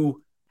do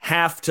you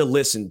have to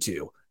listen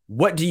to?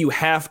 What do you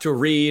have to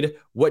read?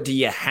 What do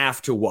you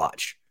have to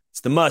watch?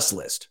 It's the must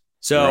list.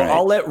 So right.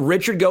 I'll let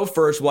Richard go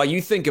first while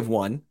you think of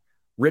one.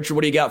 Richard,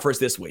 what do you got for us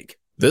this week?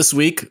 This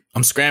week,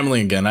 I'm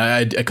scrambling again.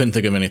 I couldn't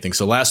think of anything.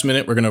 So last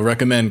minute, we're going to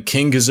recommend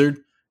King Gizzard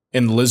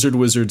and the Lizard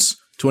Wizard's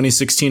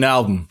 2016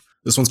 album.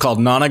 This one's called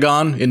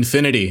Nonagon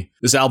Infinity.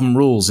 This album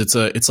rules. It's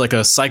like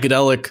a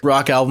psychedelic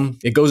rock album.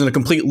 It goes in a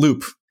complete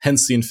loop.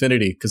 hence the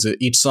infinity, because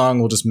each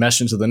song will just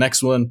mesh into the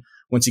next one.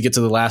 Once you get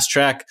to the last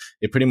track,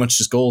 it pretty much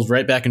just goes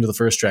right back into the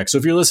first track. So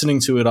if you're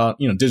listening to it on,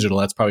 digital,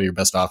 that's probably your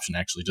best option,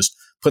 actually. Just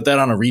put that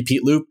on a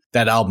repeat loop.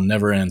 That album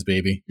never ends,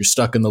 baby. You're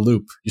stuck in the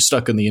loop. You're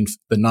stuck in the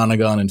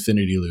Nonagon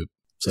infinity loop.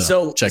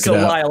 So check it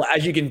out. Lyle,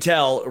 as you can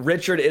tell,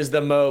 Richard is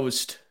the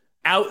most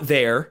out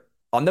there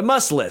on the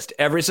must list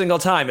every single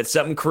time. It's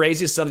something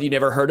crazy, something you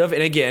never heard of.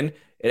 And again,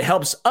 it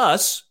helps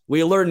us.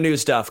 We learn new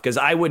stuff because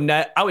I would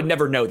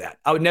never know that.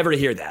 I would never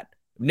hear that.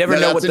 Never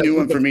know that's what a new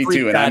one for me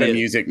too, and I'm a is.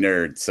 music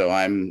nerd, so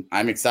I'm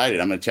excited.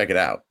 I'm gonna check it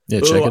out. Yeah,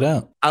 check it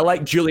out. I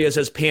like Julia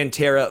says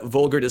Pantera,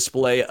 vulgar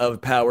display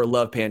of power.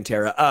 Love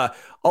Pantera.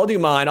 I'll do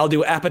mine. I'll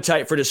do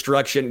Appetite for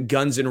Destruction,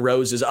 Guns N'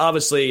 Roses.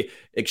 Obviously,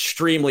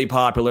 extremely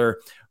popular.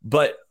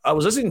 But I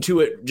was listening to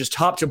it just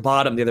top to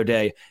bottom the other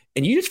day,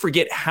 and you just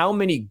forget how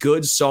many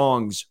good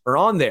songs are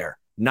on there.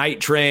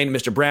 Night Train,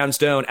 Mr.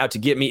 Brownstone, Out to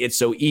Get Me, It's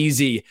So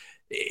Easy.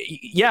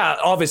 Yeah,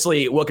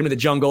 obviously, Welcome to the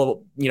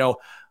Jungle,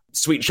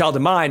 Sweet Child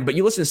of Mine, but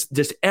you listen to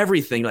just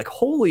everything, like,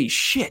 holy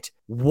shit,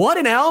 what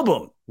an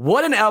album.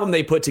 What an album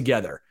they put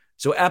together.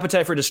 So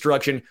Appetite for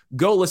Destruction,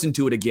 go listen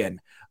to it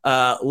again.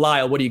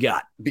 Lyle, what do you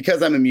got?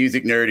 Because I'm a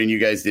music nerd and you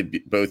guys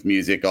did both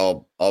music,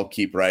 I'll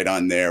keep right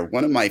on there.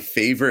 One of my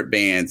favorite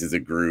bands is a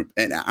group,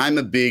 and I'm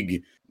a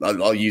big,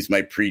 I'll use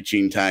my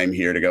preaching time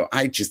here to go,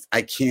 I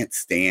can't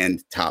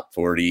stand top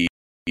 40,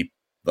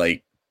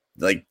 like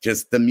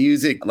just the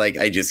music, like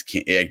I just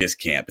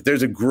can't. But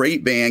there's a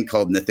great band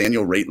called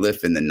Nathaniel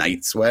Rateliff and the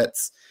Night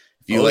Sweats.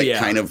 If you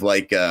kind of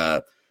like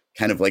a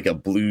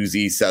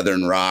bluesy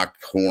Southern rock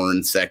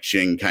horn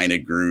section kind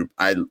of group,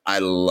 I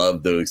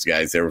love those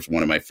guys. They were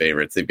one of my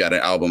favorites. They've got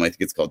an album, I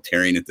think it's called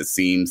Tearing at the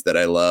Seams, that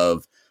I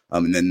love.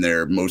 And then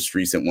their most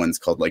recent one's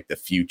called like The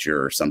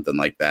Future or something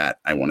like that,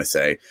 I want to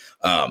say.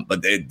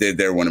 But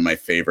they're one of my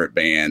favorite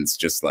bands,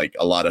 just like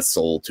a lot of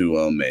soul to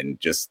them and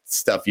just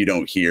stuff you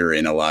don't hear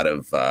in a lot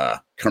of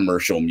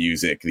commercial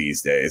music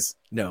these days.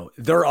 No,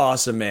 they're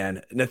awesome,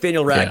 man.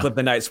 Nathaniel Rateliff,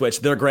 the Night Sweats,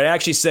 they're great. I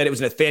actually said it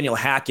was Nathaniel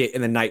Hackett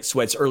in the Night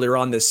Sweats earlier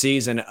on this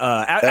season.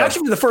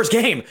 Actually, the first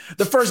game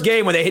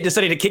when they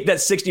decided to kick that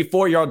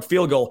 64-yard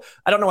field goal.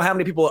 I don't know how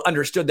many people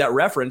understood that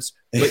reference,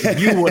 but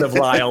you would have,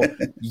 Lyle.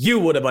 You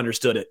would have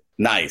understood it.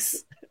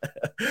 Nice.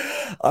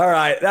 All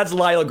right, that's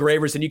Lyle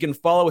Graverson. You can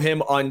follow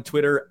him on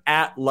Twitter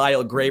at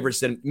Lyle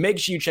Graverson. Make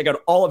sure you check out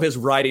all of his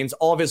writings,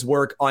 all of his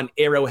work on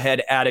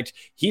Arrowhead Addict.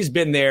 He's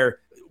been there,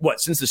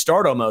 since the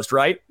start almost,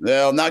 right?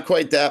 Well, not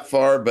quite that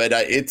far, but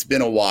it's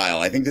been a while.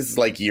 I think this is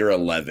like year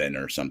 11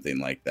 or something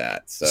like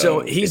that. So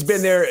he's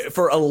been there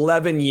for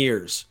 11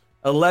 years.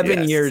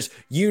 11 years.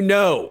 You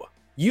know,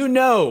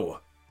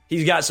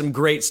 he's got some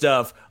great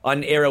stuff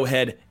on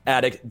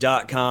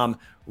arrowheadaddict.com.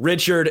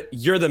 Richard,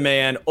 you're the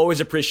man. Always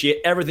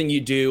appreciate everything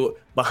you do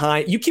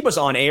you keep us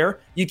on air.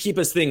 You keep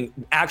us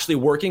actually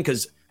working,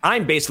 because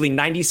I'm basically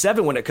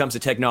 97 when it comes to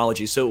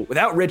technology. So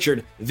without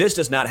Richard, this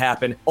does not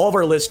happen. All of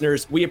our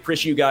listeners, we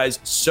appreciate you guys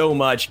so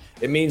much.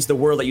 It means the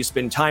world that you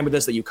spend time with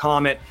us, that you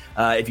comment.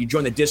 If you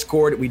join the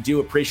Discord, we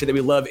do appreciate that.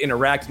 We love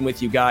interacting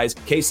with you guys.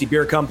 Casey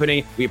Beer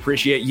Company, we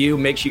appreciate you.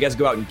 Make sure you guys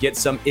go out and get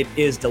some. It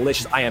is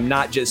delicious. I am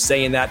not just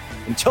saying that.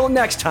 Until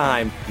next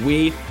time,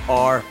 we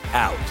are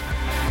out.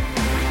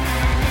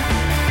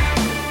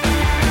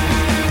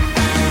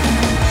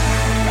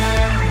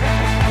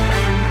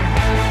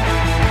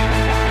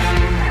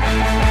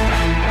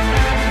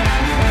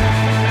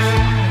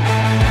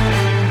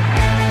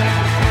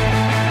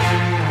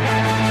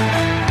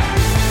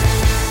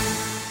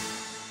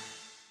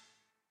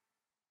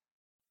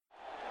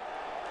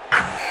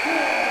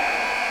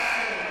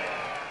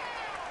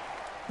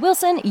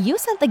 Wilson, you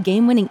sent the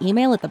game-winning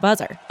email at the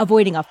buzzer,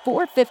 avoiding a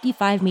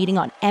 4:55 meeting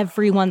on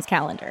everyone's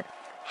calendar.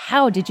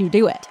 How did you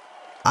do it?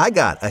 I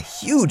got a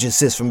huge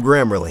assist from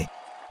Grammarly,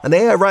 an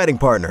AI writing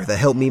partner that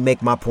helped me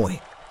make my point.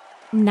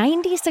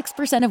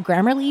 96% of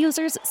Grammarly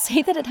users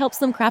say that it helps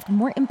them craft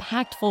more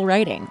impactful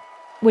writing.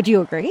 Would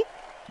you agree?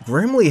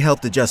 Grammarly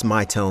helped adjust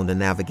my tone to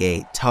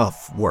navigate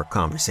tough work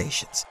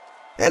conversations.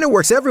 And it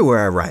works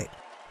everywhere I write,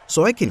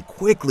 so I can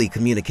quickly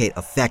communicate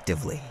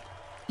effectively.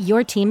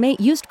 Your teammate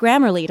used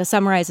Grammarly to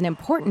summarize an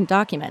important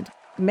document,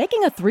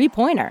 making a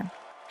 3-pointer.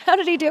 How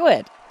did he do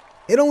it?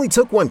 It only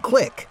took one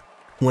click.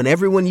 When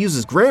everyone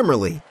uses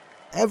Grammarly,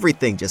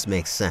 everything just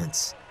makes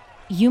sense.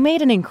 You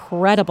made an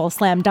incredible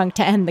slam dunk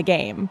to end the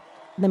game.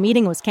 The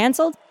meeting was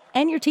canceled,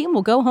 and your team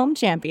will go home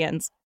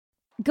champions.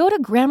 Go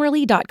to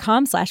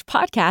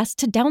Grammarly.com/podcast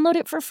to download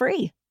it for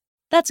free.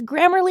 That's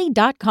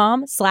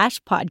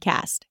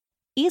Grammarly.com/podcast.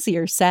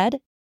 Easier said,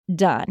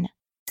 done.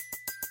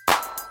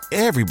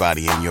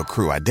 Everybody in your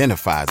crew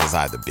identifies as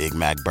either Big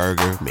Mac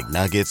Burger,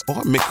 McNuggets,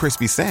 or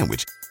McCrispy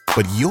Sandwich.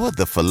 But you're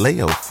the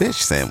Filet-O-Fish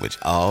Sandwich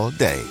all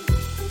day.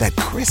 That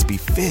crispy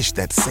fish,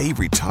 that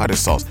savory tartar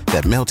sauce,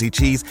 that melty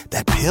cheese,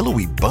 that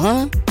pillowy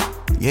bun.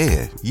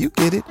 Yeah, you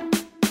get it.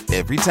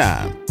 Every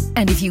time.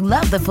 And if you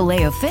love the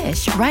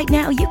Filet-O-Fish, right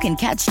now you can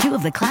catch 2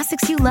 of the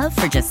classics you love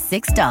for just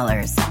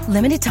 $6.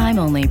 Limited time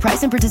only.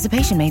 Price and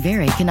participation may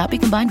vary. Cannot be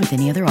combined with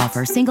any other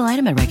offer. Single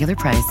item at regular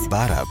price.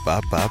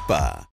 Ba-da-ba-ba-ba.